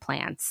things like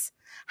plants,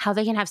 how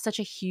they can have such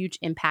a huge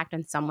impact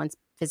on someone's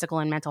physical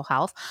and mental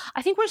health.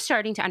 I think we're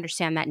starting to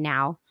understand that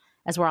now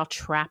as we're all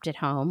trapped at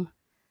home,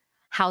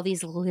 how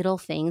these little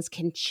things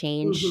can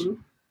change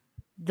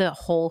the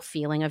whole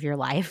feeling of your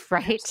life,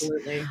 right?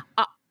 Absolutely.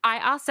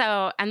 I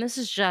also, and this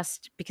is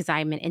just because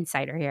I'm an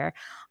insider here,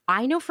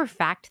 I know for a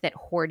fact that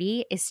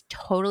Horti is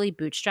totally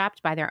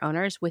bootstrapped by their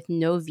owners with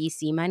no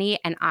VC money,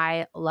 and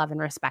I love and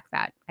respect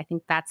that. I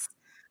think that's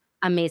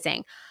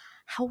amazing.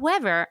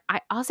 However, I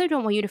also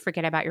don't want you to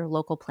forget about your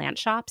local plant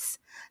shops.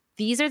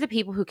 These are the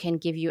people who can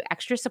give you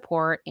extra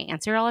support,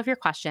 answer all of your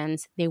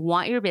questions. They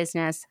want your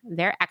business.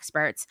 They're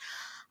experts.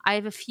 I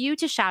have a few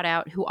to shout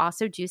out who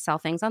also do sell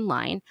things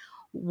online.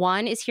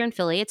 One is here in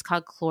Philly. It's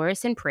called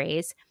Chloris and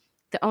Praise.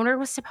 The owner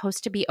was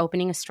supposed to be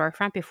opening a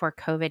storefront before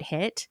COVID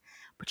hit,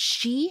 but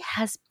she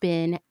has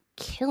been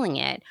killing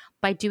it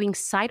by doing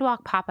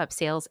sidewalk pop-up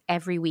sales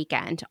every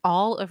weekend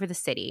all over the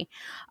city.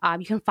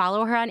 You can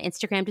follow her on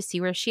Instagram to see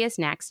where she is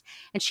next.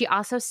 And she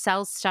also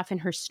sells stuff in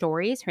her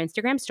stories, her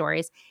Instagram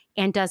stories,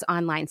 and does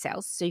online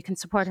sales. So you can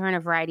support her in a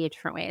variety of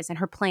different ways. And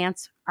her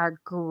plants are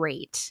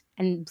great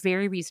and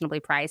very reasonably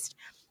priced.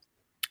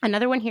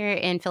 Another one here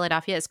in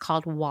Philadelphia is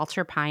called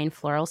Walter Pine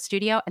Floral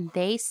Studio, and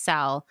they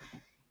sell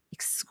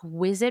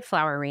exquisite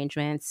flower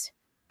arrangements,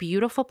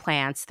 beautiful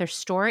plants. Their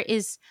store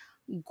is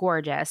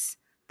gorgeous.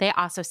 They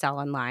also sell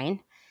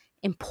online.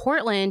 In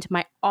Portland,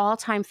 my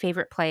all-time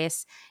favorite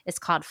place is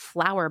called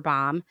Flower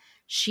Bomb.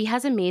 She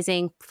has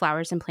amazing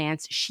flowers and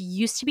plants. She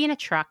used to be in a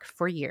truck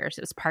for years.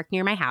 It was parked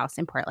near my house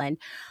in Portland,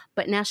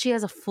 but now she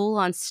has a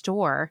full-on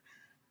store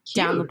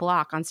down the Cute.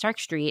 block on Stark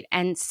Street.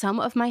 And some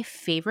of my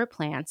favorite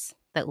plants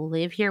that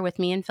live here with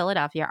me in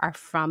Philadelphia are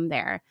from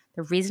there.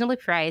 They're reasonably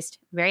priced,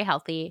 very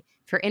healthy.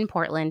 If you're in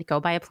Portland,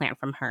 go buy a plant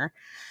from her.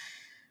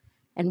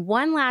 And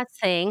one last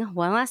thing.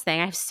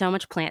 I have so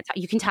much plants.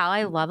 You can tell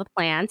I love a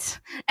plant.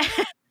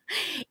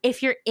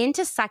 If you're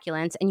into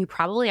succulents, and you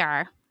probably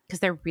are because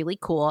they're really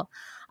cool,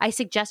 I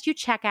suggest you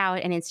check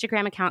out an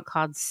Instagram account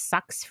called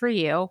Sucks For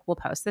You. We'll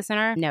post this in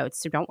our notes,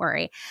 so don't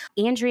worry.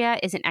 Andrea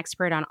is an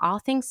expert on all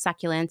things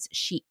succulents.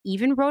 She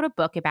even wrote a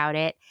book about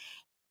it,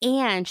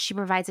 and she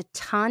provides a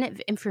ton of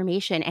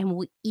information and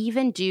will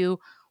even do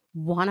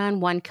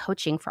one-on-one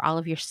coaching for all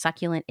of your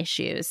succulent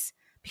issues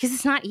because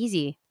it's not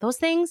easy. Those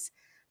things,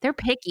 they're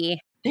picky.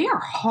 They are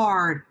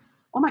hard.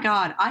 Oh my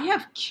God. I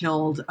have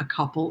killed a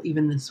couple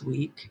even this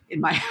week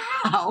in my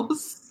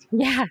house.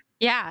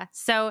 Yeah.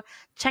 So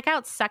check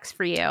out Sucks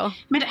For You.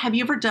 Amanda, have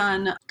you ever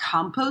done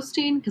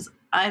composting? Because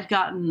I've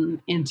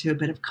gotten into a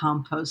bit of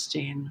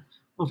composting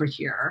over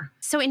here.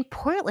 So in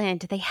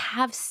Portland, they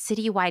have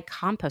citywide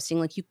composting.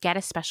 Like you get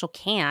a special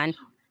can.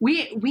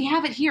 We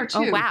have it here too.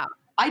 Oh, wow.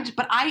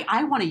 But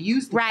I want to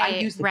use the I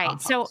use the right.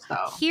 compost, So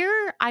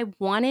here I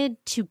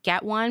wanted to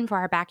get one for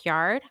our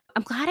backyard.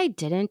 I'm glad I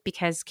didn't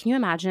because can you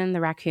imagine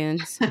the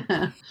raccoons?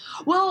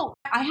 Well,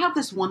 I have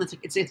this one that's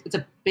like it's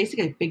a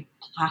basically a big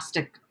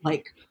plastic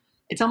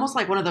it's almost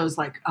like one of those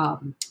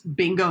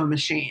bingo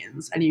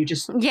machines, and you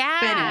just spin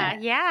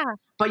it. Yeah.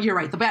 But you're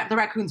right, the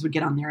raccoons would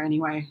get on there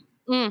anyway.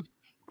 I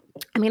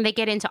mean, they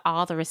get into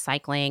all the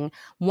recycling.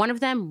 One of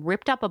them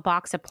ripped up a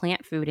box of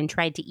plant food and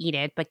tried to eat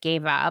it, but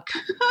gave up.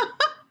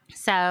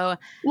 So,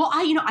 well,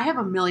 I have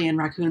a million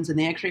raccoons, and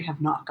they actually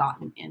have not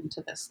gotten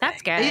into this thing.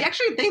 That's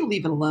good. They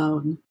leave it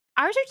alone.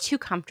 Ours are too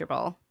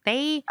comfortable.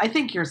 I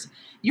think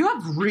you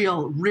have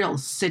real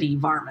city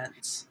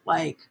varmints.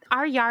 Like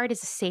our yard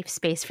is a safe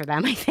space for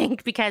them, I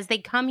think, because they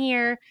come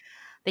here,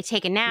 they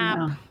take a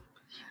nap.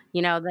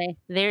 Yeah.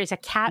 There's a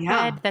cat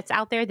bed that's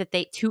out there that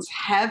it's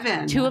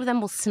heaven. Two of them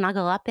will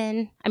snuggle up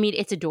in. I mean,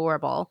 it's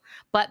adorable,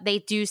 but they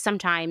do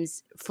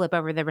sometimes flip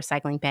over the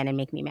recycling bin and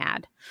make me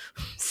mad.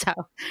 So.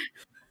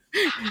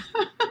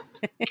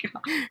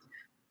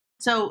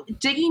 So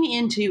digging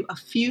into a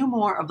few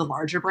more of the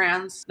larger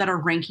brands that are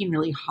ranking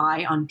really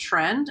high on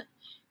trend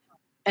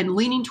and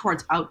leaning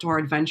towards outdoor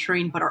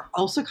adventuring, but are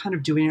also kind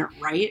of doing it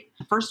right.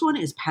 The first one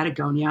is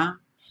Patagonia,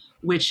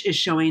 which is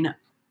showing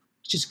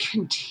just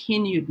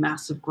continued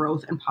massive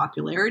growth and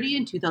popularity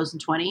in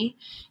 2020.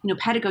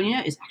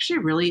 Patagonia is actually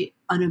really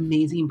an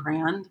amazing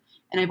brand,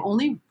 and I've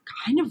only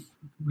kind of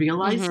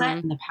realized that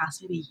in the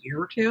past maybe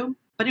year or two.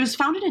 But it was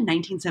founded in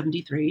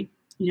 1973.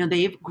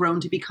 They've grown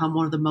to become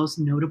one of the most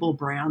notable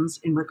brands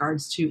in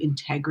regards to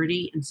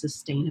integrity and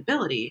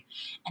sustainability.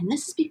 And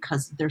this is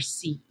because of their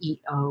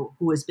CEO,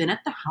 who has been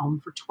at the helm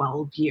for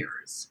 12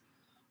 years,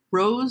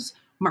 Rose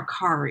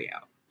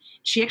Marcario.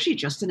 She actually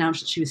just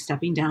announced that she was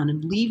stepping down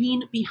and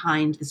leaving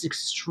behind this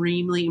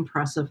extremely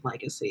impressive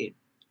legacy.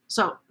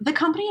 So the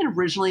company had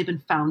originally been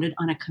founded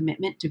on a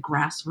commitment to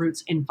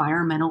grassroots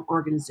environmental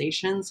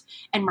organizations,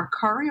 and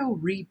Marcario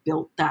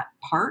rebuilt that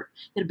part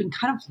that had been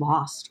kind of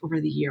lost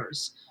over the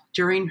years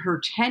during her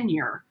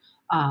tenure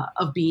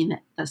of being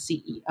the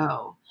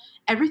CEO.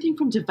 Everything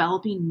from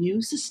developing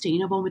new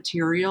sustainable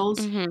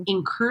materials,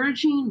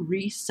 encouraging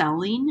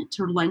reselling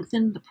to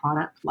lengthen the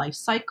product life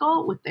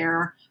cycle with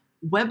their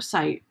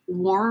website,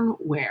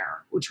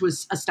 Wornwear, which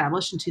was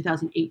established in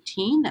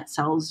 2018 that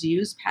sells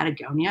used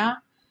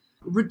Patagonia,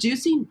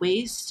 reducing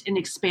waste and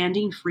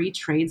expanding free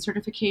trade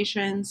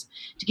certifications,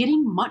 to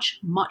getting much,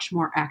 much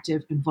more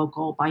active and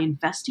vocal by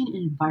investing in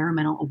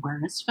environmental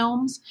awareness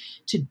films,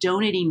 to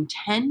donating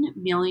 $10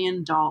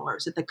 million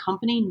that the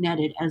company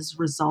netted as a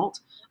result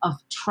of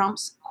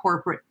Trump's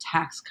corporate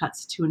tax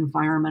cuts to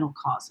environmental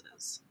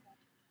causes.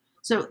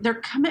 So their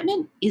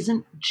commitment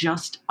isn't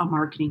just a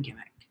marketing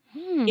gimmick.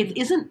 It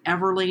isn't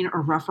Everlane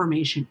or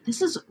Reformation.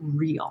 This is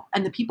real.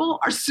 And the people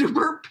are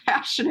super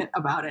passionate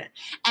about it.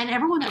 And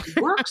everyone that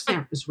works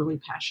there is really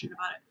passionate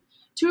about it.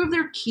 Two of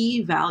their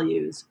key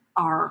values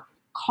are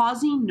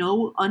causing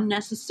no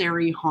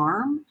unnecessary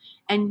harm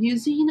and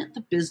using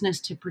the business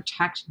to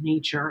protect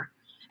nature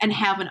and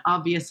have an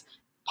obvious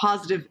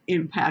positive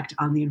impact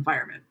on the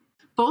environment.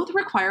 Both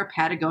require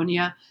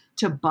Patagonia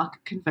to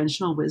buck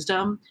conventional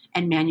wisdom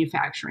and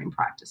manufacturing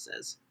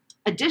practices.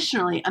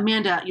 Additionally,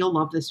 Amanda, you'll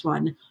love this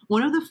one.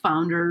 One of the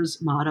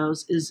founders'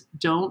 mottos is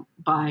 "Don't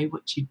buy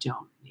what you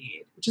don't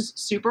need," which is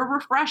super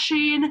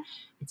refreshing.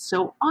 It's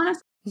so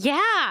honest.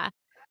 Yeah.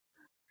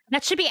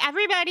 That should be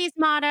everybody's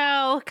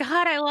motto.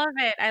 God, I love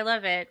it. I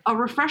love it. A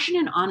refreshing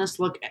and honest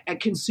look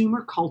at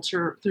consumer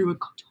culture through a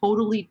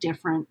totally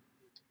different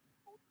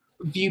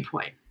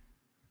viewpoint.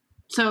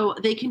 So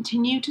they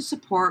continue to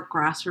support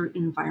grassroots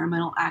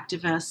environmental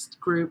activist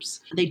groups.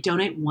 They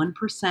donate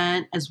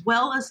 1% as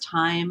well as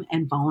time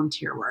and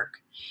volunteer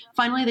work.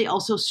 Finally, they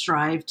also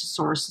strive to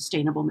source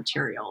sustainable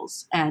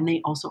materials, and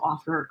they also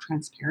offer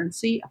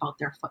transparency about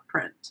their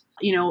footprint.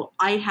 You know,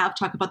 I have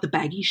talked about the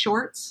baggy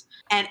shorts,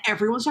 and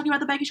everyone's talking about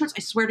the baggy shorts.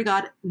 I swear to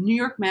God, New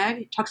York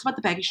Mag talks about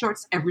the baggy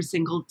shorts every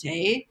single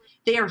day.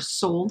 They are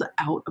sold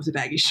out of the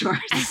baggy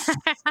shorts.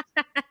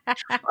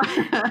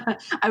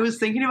 I was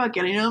thinking about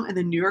getting them, and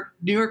the New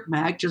York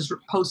Mag just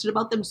posted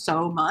about them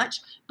so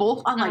much,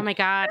 both on like oh my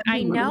God,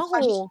 I know.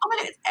 oh my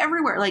God, it's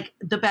everywhere. Like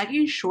the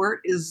baggy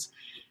short is,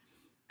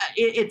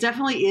 it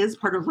definitely is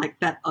part of like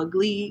that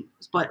ugly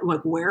but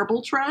like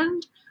wearable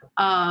trend.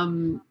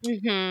 I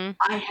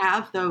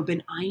have though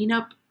been eyeing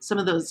up some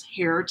of those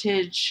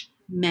heritage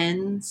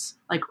men's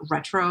like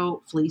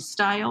retro fleece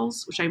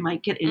styles, which I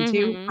might get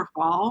into for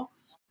fall.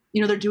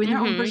 You know, they're doing their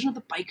own version of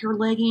the biker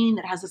legging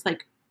that has this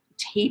like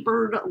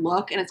tapered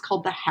look, and it's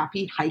called the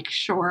Happy Hike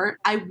Short.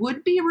 I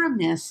would be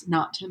remiss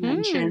not to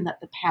mention that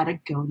the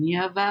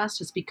Patagonia vest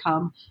has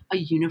become a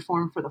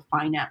uniform for the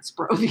finance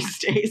bro these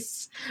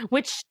days.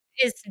 Which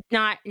is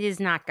not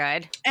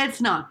good.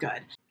 It's not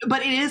good.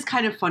 But it is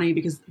kind of funny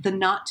because the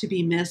not to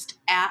be missed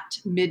at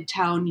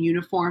Midtown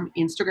Uniform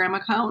Instagram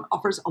account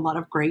offers a lot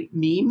of great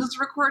memes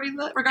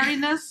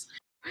regarding this.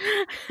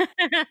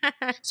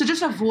 So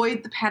just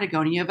avoid the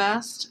Patagonia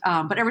vest,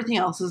 but everything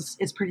else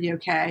is pretty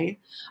okay.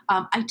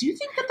 I do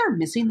think that they're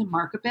missing the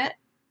mark a bit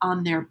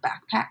on their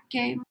backpack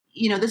game.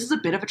 You know, this is a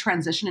bit of a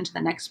transition into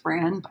the next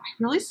brand, but I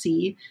really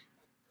see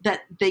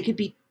that they could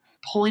be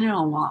pulling in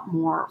a lot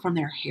more from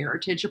their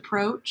heritage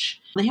approach.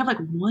 They have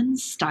like one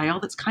style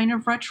that's kind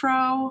of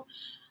retro,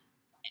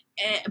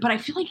 but I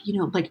feel like, you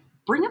know, like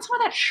bring in some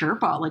of that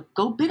Sherpa, like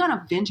go big on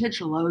a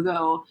vintage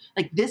logo.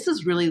 Like this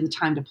is really the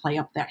time to play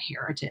up that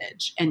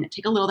heritage and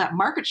take a little of that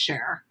market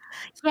share.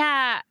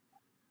 Yeah,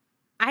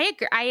 I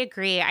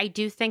agree. I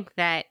do think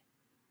that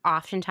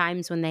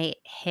oftentimes when they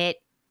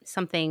hit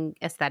something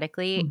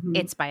aesthetically,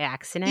 it's by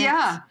accident.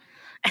 Yeah.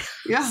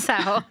 Yeah.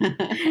 So,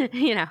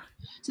 you know.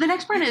 So the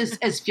next brand is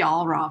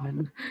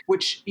Fjallraven,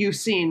 which you've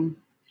seen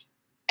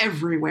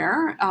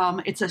everywhere.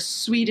 It's a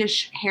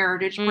Swedish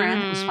heritage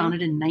brand that was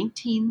founded in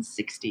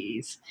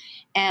 1960s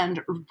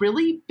and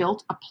really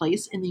built a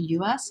place in the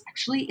U.S.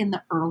 actually in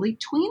the early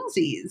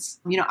tweensies.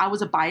 You know, I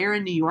was a buyer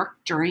in New York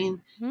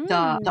during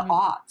the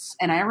aughts,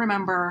 and I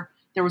remember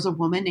there was a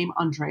woman named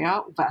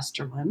Andrea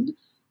Westerlund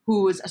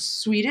who was a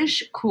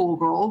Swedish cool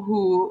girl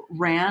who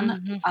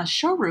ran a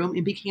showroom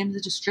and became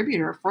the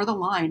distributor for the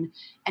line.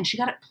 And she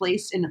got it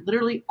placed in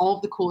literally all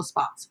of the coolest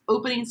spots,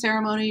 opening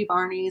ceremony,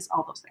 Barney's,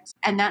 all those things.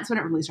 And that's when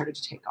it really started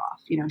to take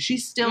off. You know, she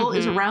still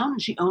is around,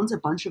 and she owns a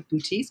bunch of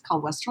boutiques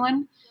called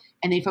Westerlund,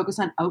 and they focus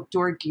on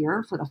outdoor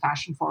gear for the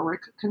fashion forward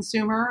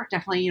consumer.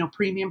 Definitely, you know,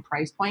 premium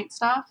price point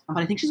stuff. But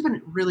I think she's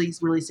been really,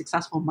 really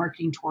successful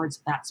marketing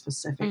towards that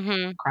specific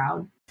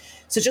crowd.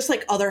 So just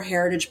like other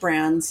heritage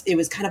brands, it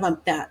was kind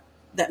of that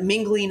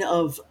mingling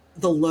of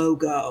the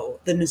logo,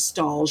 the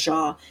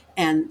nostalgia,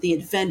 and the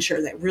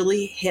adventure that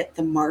really hit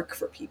the mark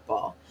for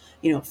people.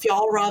 You know,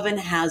 Fjallraven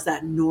has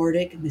that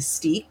Nordic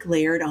mystique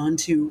layered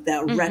onto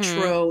that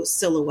retro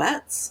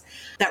silhouettes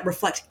that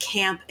reflect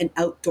camp and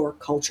outdoor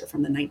culture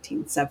from the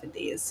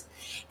 1970s.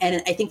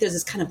 And I think there's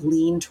this kind of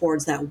lean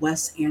towards that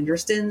Wes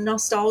Anderson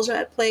nostalgia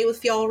at play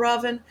with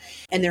Fjallraven.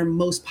 And their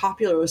most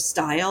popular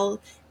style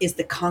is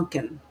the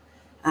Konken.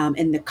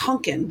 And the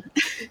Konken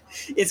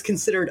is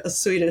considered a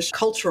Swedish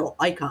cultural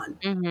icon.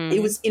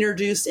 It was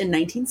introduced in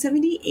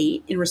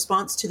 1978 in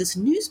response to this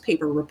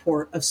newspaper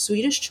report of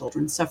Swedish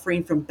children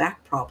suffering from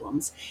back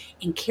problems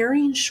and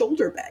carrying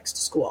shoulder bags to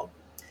school.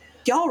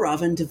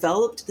 Fjallraven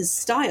developed this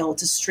style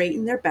to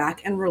straighten their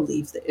back and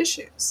relieve the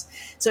issues.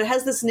 So it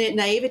has this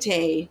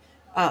naivete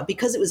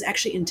because it was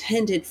actually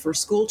intended for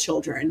school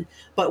children,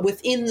 but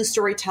within the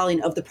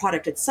storytelling of the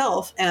product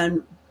itself,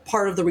 and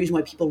part of the reason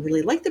why people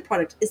really like the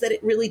product is that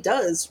it really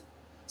does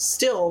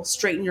still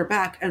straighten your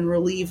back and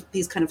relieve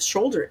these kind of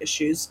shoulder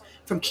issues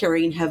from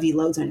carrying heavy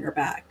loads on your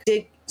back.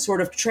 Did sort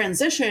of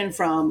transition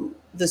from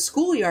the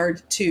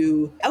schoolyard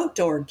to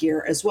outdoor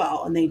gear as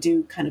well, and they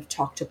do kind of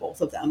talk to both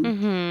of them.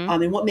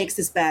 And what makes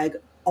this bag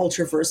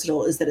ultra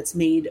versatile is that it's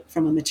made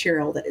from a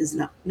material that is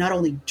not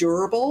only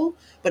durable,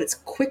 but it's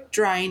quick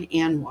drying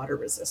and water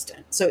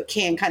resistant. So it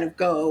can kind of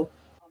go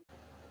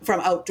from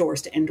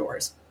outdoors to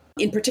indoors.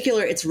 In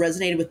particular, it's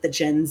resonated with the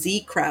Gen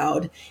Z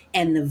crowd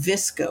and the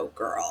Visco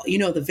girl. You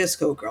know the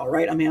Visco girl,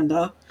 right,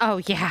 Amanda? Oh,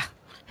 yeah.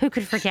 Who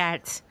could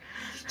forget?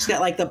 She's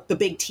got like the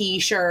big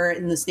T-shirt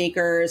and the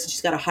sneakers.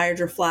 She's got a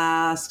Hydro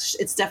Flask.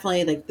 It's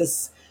definitely like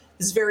this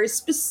very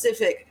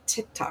specific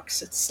TikTok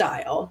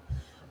style.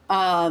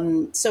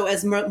 So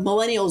as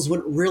millennials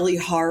went really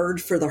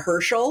hard for the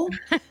Herschel,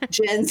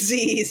 Gen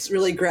Z's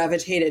really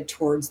gravitated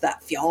towards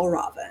that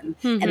Fjallraven.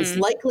 And it's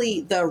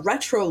likely the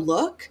retro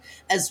look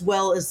as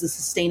well as the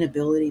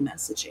sustainability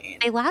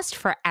messaging. They last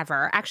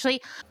forever.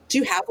 Actually, do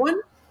you have one?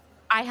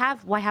 I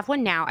have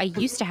one now. I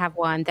used to have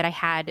one that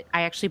I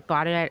actually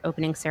bought it at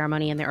opening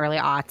ceremony in the early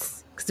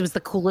aughts because it was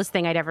the coolest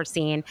thing I'd ever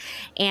seen.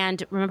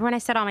 And remember when I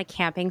said all my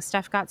camping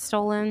stuff got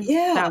stolen?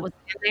 Yeah. That was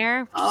in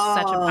there, which is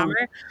such a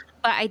bummer.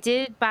 But I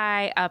did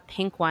buy a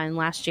pink one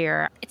last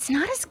year. It's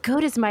not as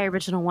good as my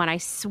original one, I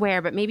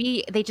swear, but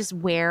maybe they just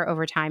wear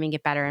over time and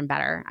get better and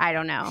better. I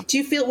don't know. What do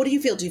you feel? Do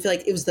you feel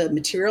like it was the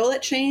material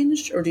that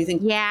changed, or do you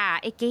think? Yeah,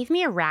 it gave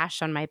me a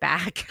rash on my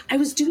back. I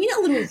was doing a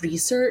little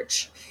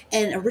research,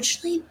 and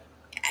originally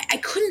I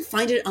couldn't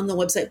find it on the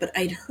website, but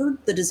I'd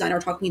heard the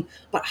designer talking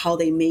about how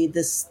they made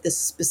this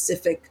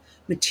specific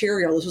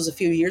material. This was a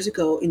few years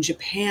ago in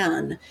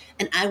Japan.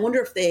 And I wonder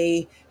if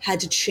they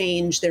had to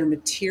change their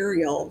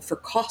material for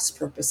cost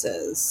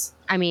purposes.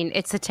 I mean,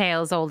 it's a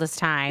tale as old as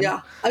time.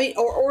 Yeah. I mean,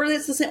 or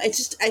it's the same. I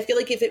feel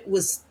like if it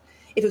was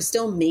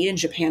still made in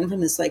Japan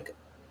from this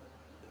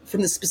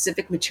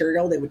specific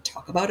material, they would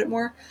talk about it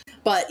more.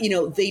 But,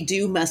 they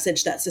do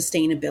message that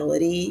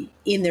sustainability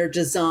in their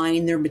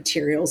design, their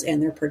materials, and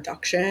their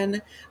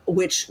production,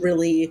 which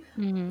really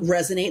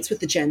resonates with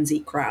the Gen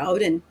Z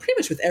crowd and pretty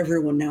much with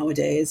everyone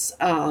nowadays.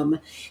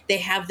 They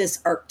have this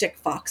Arctic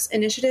Fox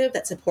initiative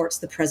that supports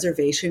the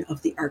preservation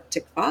of the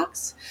Arctic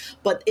fox,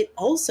 but it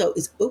also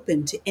is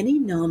open to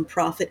any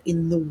nonprofit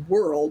in the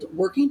world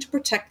working to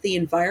protect the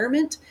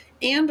environment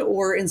and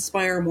or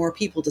inspire more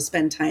people to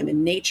spend time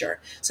in nature.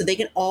 So they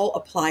can all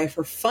apply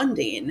for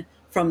funding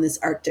from this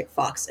Arctic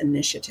Fox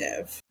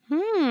initiative.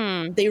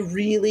 They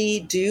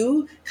really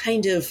do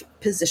kind of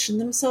position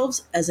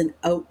themselves as an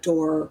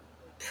outdoor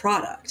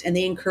product, and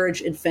they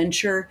encourage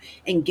adventure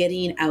and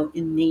getting out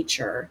in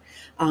nature.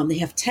 They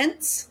have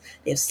tents,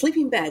 they have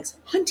sleeping bags,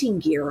 hunting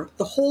gear,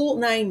 the whole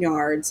 9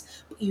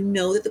 yards. But you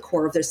know that the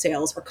core of their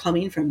sales are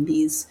coming from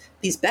these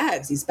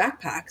bags, these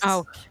backpacks.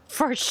 Oh,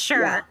 for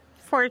sure. Yeah.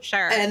 For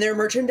sure. And their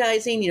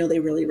merchandising, they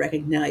really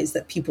recognize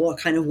that people are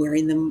kind of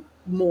wearing them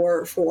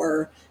more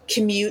for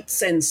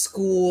commutes and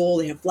school.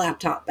 They have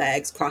laptop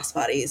bags,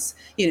 crossbodies,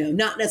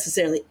 not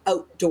necessarily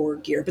outdoor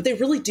gear, but they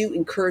really do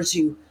encourage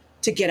you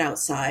to get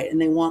outside,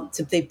 and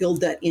they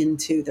build that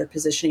into their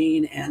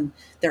positioning and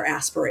their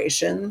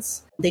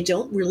aspirations. They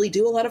don't really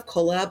do a lot of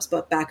collabs,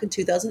 but back in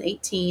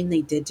 2018,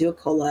 they did do a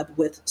collab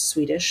with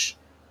Swedish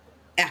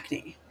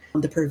Acne,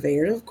 the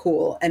purveyor of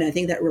cool. And I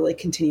think that really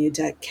continued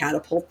to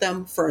catapult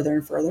them further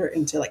and further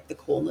into like the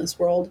coolness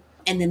world.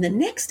 And then the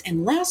next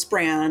and last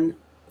brand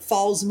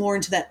falls more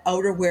into that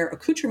outerwear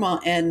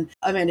accoutrement. And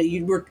Amanda,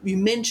 you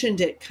mentioned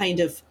it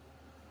kind of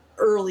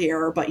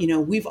earlier, but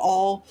we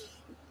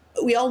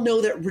all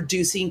know that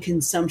reducing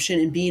consumption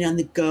and being on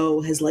the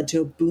go has led to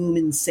a boom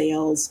in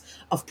sales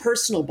of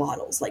personal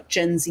bottles. Like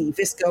Gen Z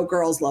Visco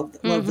girls love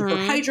her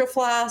Hydro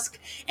Flask,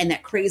 and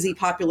that crazy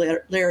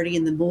popularity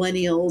in the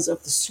millennials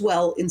of the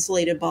Swell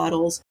insulated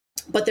bottles.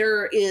 But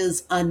there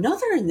is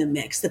another in the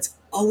mix that's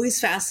always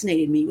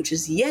fascinated me, which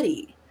is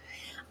Yeti.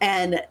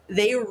 And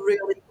they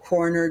really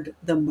cornered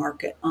the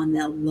market on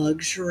that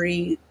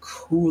luxury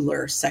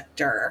cooler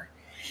sector.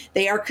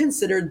 They are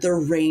considered the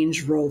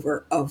Range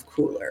Rover of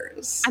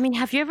coolers. I mean,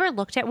 have you ever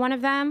looked at one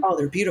of them? Oh,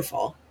 they're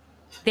beautiful.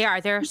 They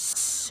are. They're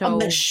so... a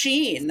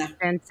machine.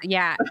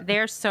 Yeah,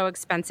 they're so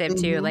expensive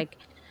too. Like,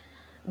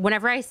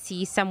 whenever I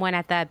see someone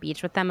at the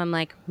beach with them, I'm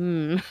like,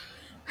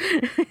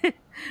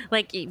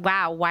 like,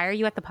 wow, why are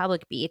you at the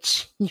public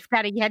beach? You've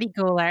got a Yeti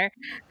cooler.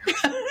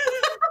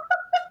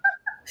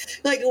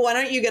 Like, why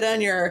don't you get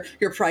on your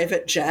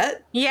private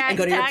jet and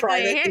go to your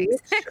private beach?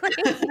 Exactly.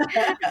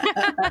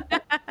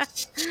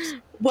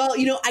 Well,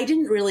 I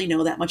didn't really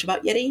know that much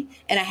about Yeti,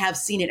 and I have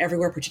seen it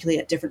everywhere, particularly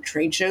at different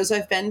trade shows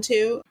I've been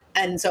to.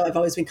 And so I've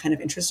always been kind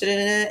of interested in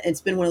it.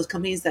 It's been one of those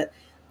companies that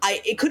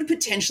it could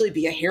potentially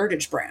be a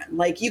heritage brand.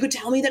 Like, you could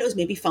tell me that it was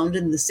maybe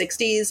founded in the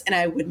 60s, and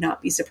I would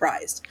not be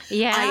surprised.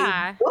 Yeah.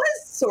 I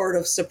was sort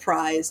of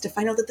surprised to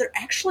find out that they're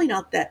actually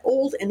not that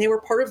old, and they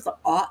were part of the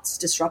aughts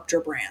disruptor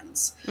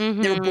brands.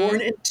 They were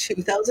born in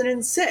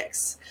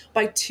 2006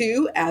 by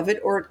two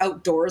avid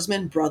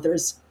outdoorsman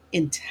brothers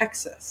in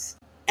Texas.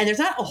 And there's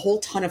not a whole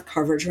ton of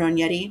coverage around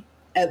Yeti,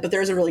 but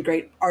there's a really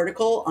great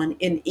article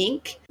in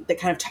Inc. that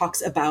kind of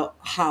talks about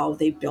how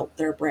they built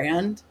their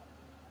brand.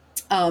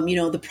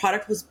 The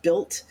product was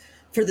built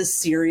for the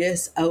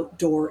serious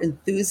outdoor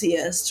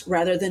enthusiast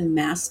rather than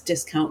mass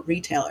discount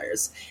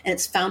retailers. And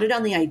it's founded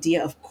on the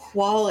idea of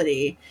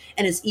quality,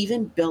 and it's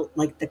even built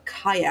like the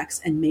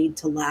kayaks and made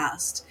to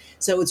last.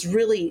 So it's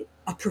really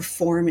a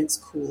performance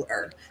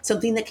cooler,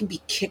 something that can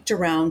be kicked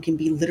around, can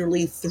be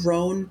literally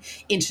thrown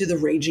into the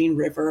raging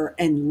river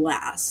and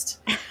last.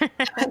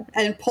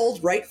 And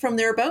pulled right from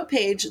their about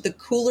page, the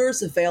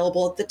coolers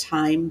available at the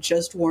time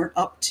just weren't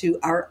up to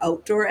our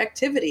outdoor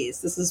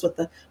activities. This is what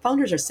the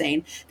founders are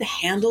saying. The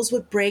handles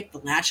would break, the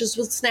latches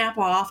would snap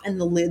off, and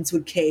the lids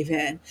would cave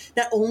in.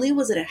 Not only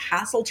was it a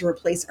hassle to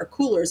replace our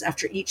coolers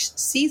after each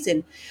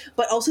season,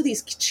 but also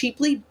these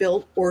cheaply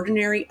built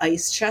ordinary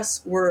ice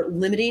chests were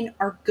limiting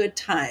our good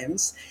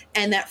times,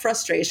 and that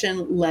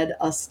frustration led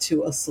us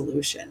to a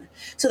solution.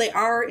 So they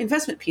are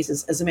investment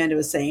pieces, as Amanda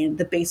was saying.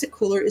 The basic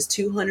cooler is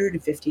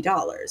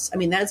 $250. I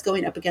mean, that's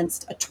going up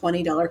against a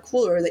 $20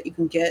 cooler that you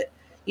can get,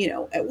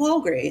 at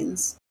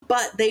Walgreens.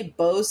 But they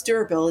boast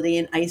durability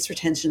and ice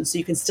retention, so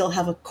you can still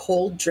have a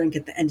cold drink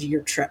at the end of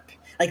your trip.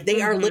 Like,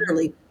 they are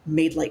literally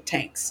made like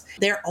tanks.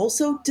 They're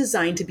also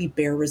designed to be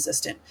bear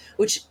resistant,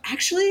 which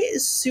actually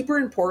is super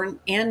important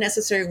and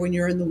necessary when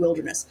you're in the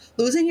wilderness.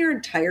 Losing your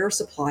entire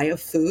supply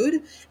of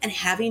food and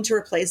having to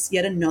replace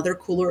yet another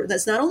cooler,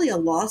 that's not only a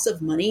loss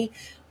of money,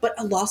 but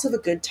a loss of a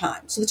good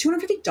time. So the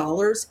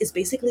 $250 is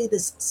basically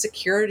this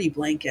security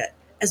blanket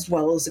as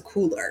well as a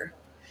cooler.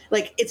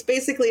 Like, it's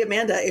basically,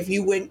 Amanda, if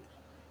you went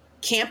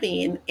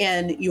camping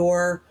and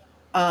your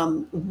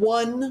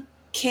one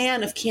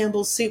can of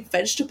Campbell's soup,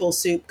 vegetable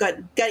soup, got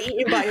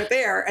eaten by a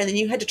bear, and then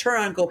you had to turn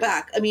around and go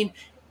back. I mean,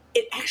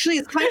 it actually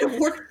is kind of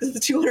worth the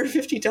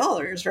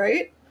 $250,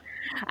 right?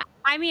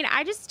 I mean,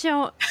 I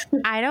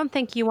don't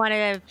think you want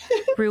to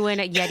ruin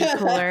a Yeti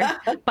cooler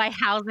by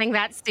housing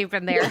that soup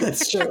in there.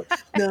 That's true.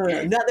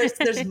 No.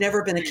 There's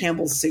never been a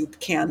Campbell's soup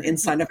can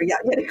inside of a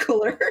Yeti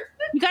cooler.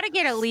 You got to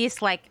get at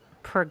least like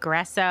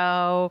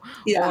Progresso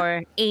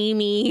or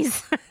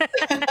Amy's.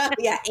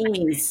 Yeah,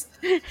 Amy's.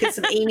 Get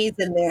some Amy's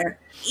in there.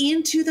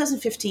 In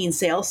 2015,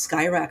 sales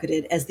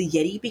skyrocketed as the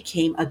Yeti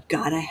became a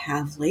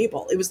gotta-have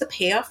label. It was the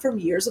payoff from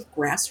years of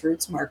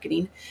grassroots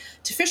marketing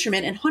to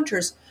fishermen and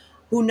hunters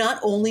who not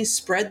only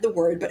spread the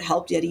word, but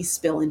helped Yeti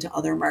spill into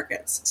other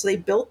markets. So they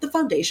built the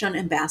foundation on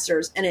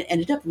ambassadors, and it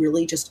ended up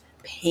really just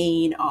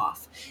paying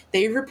off.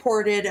 They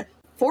reported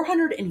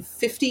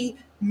 $450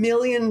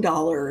 million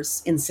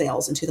in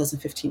sales in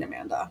 2015,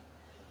 Amanda.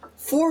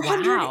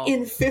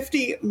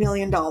 $450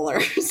 million.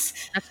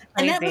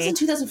 And that was in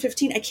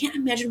 2015. I can't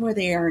imagine where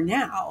they are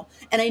now.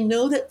 And I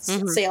know that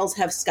sales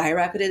have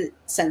skyrocketed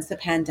since the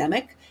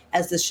pandemic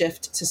as the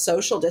shift to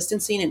social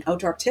distancing and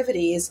outdoor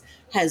activities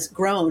has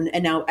grown.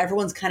 And now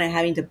everyone's kind of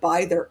having to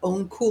buy their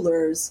own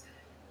coolers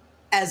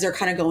as they're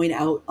kind of going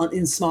out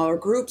in smaller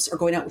groups or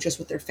going out just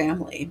with their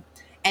family.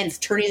 And it's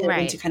turning it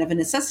into kind of a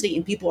necessity.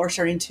 And people are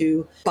starting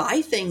to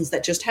buy things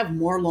that just have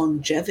more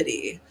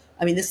longevity.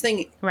 I mean, this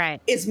thing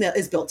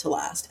is built to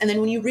last. And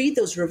then when you read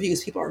those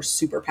reviews, people are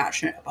super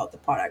passionate about the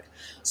product.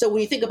 So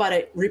when you think about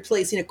it,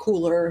 replacing a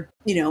cooler,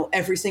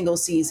 every single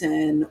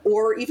season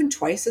or even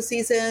twice a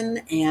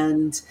season,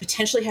 and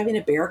potentially having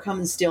a bear come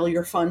and steal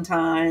your fun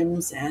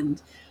times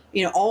and,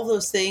 all of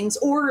those things.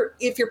 Or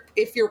if you're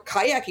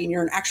kayaking,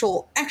 you're an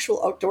actual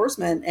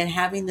outdoorsman, and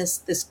having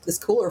this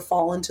cooler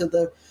fall into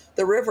the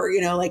river,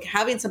 like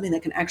having something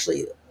that can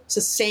actually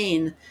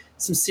sustain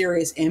some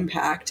serious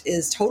impact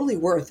is totally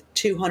worth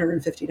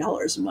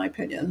 $250 in my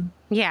opinion.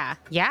 Yeah,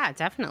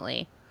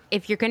 definitely.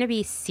 If you're going to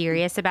be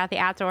serious about the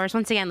outdoors,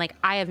 once again, like,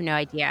 I have no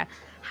idea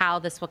how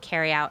this will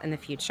carry out in the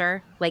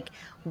future. Like,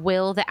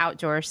 will the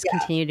outdoors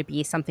continue to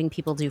be something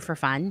people do for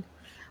fun?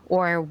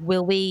 Or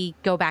will we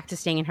go back to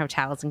staying in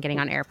hotels and getting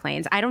on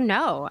airplanes? I don't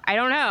know.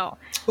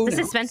 The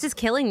suspense is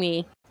killing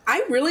me.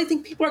 I really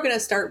think people are going to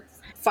start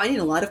finding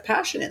a lot of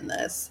passion in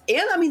this.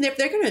 And I mean, if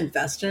they're going to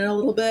invest in it a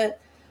little bit,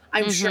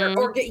 I'm sure,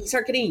 or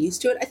start getting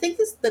used to it. I think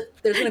that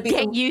there's going to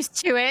be used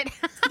to it.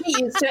 Get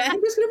used to it. I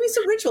think there's going to be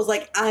some rituals.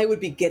 Like, I would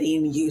be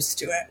getting used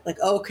to it. Like,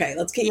 okay,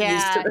 let's get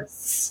used to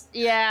this.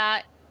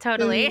 Yeah,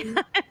 totally.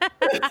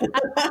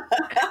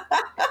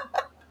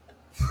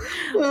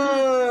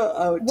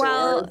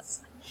 Well,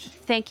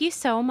 thank you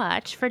so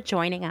much for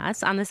joining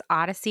us on this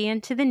odyssey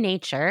into the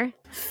nature.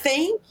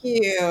 Thank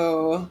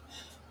you.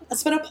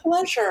 It's been a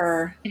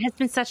pleasure. It has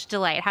been such a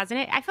delight, hasn't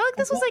it? I feel like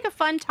this was like a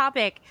fun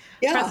topic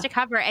for us to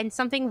cover, and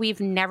something we've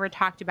never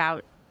talked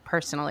about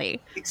personally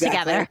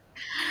together.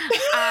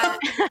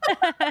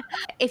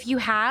 If you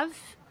have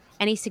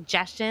any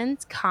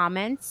suggestions,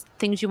 comments,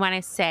 things you want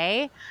to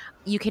say,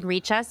 you can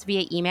reach us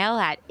via email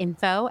at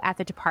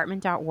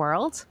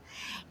info@thedepartment.world.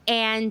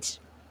 And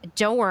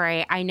don't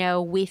worry, I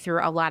know we threw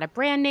a lot of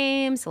brand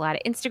names, a lot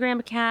of Instagram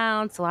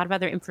accounts, a lot of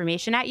other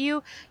information at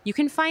you. You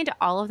can find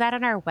all of that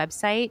on our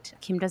website.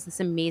 Kim does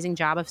this amazing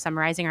job of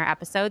summarizing our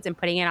episodes and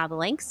putting in all the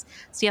links.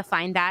 So you'll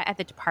find that at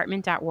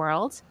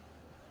thedepartment.world.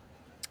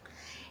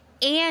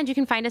 And you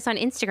can find us on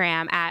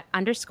Instagram at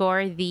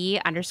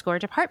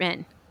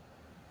 _the_department.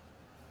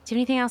 Do you have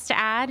anything else to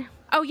add?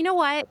 Oh, you know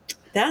what?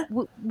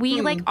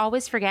 We like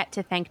always forget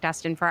to thank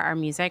Dustin for our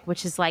music,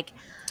 which is like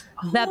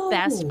the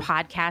best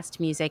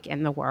podcast music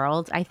in the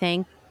world, I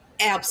think.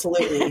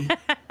 Absolutely.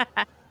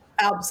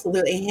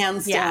 Absolutely.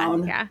 Hands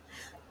down. Yeah.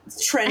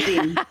 It's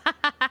trending.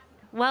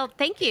 Well,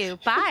 thank you.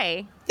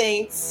 Bye.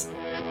 Thanks.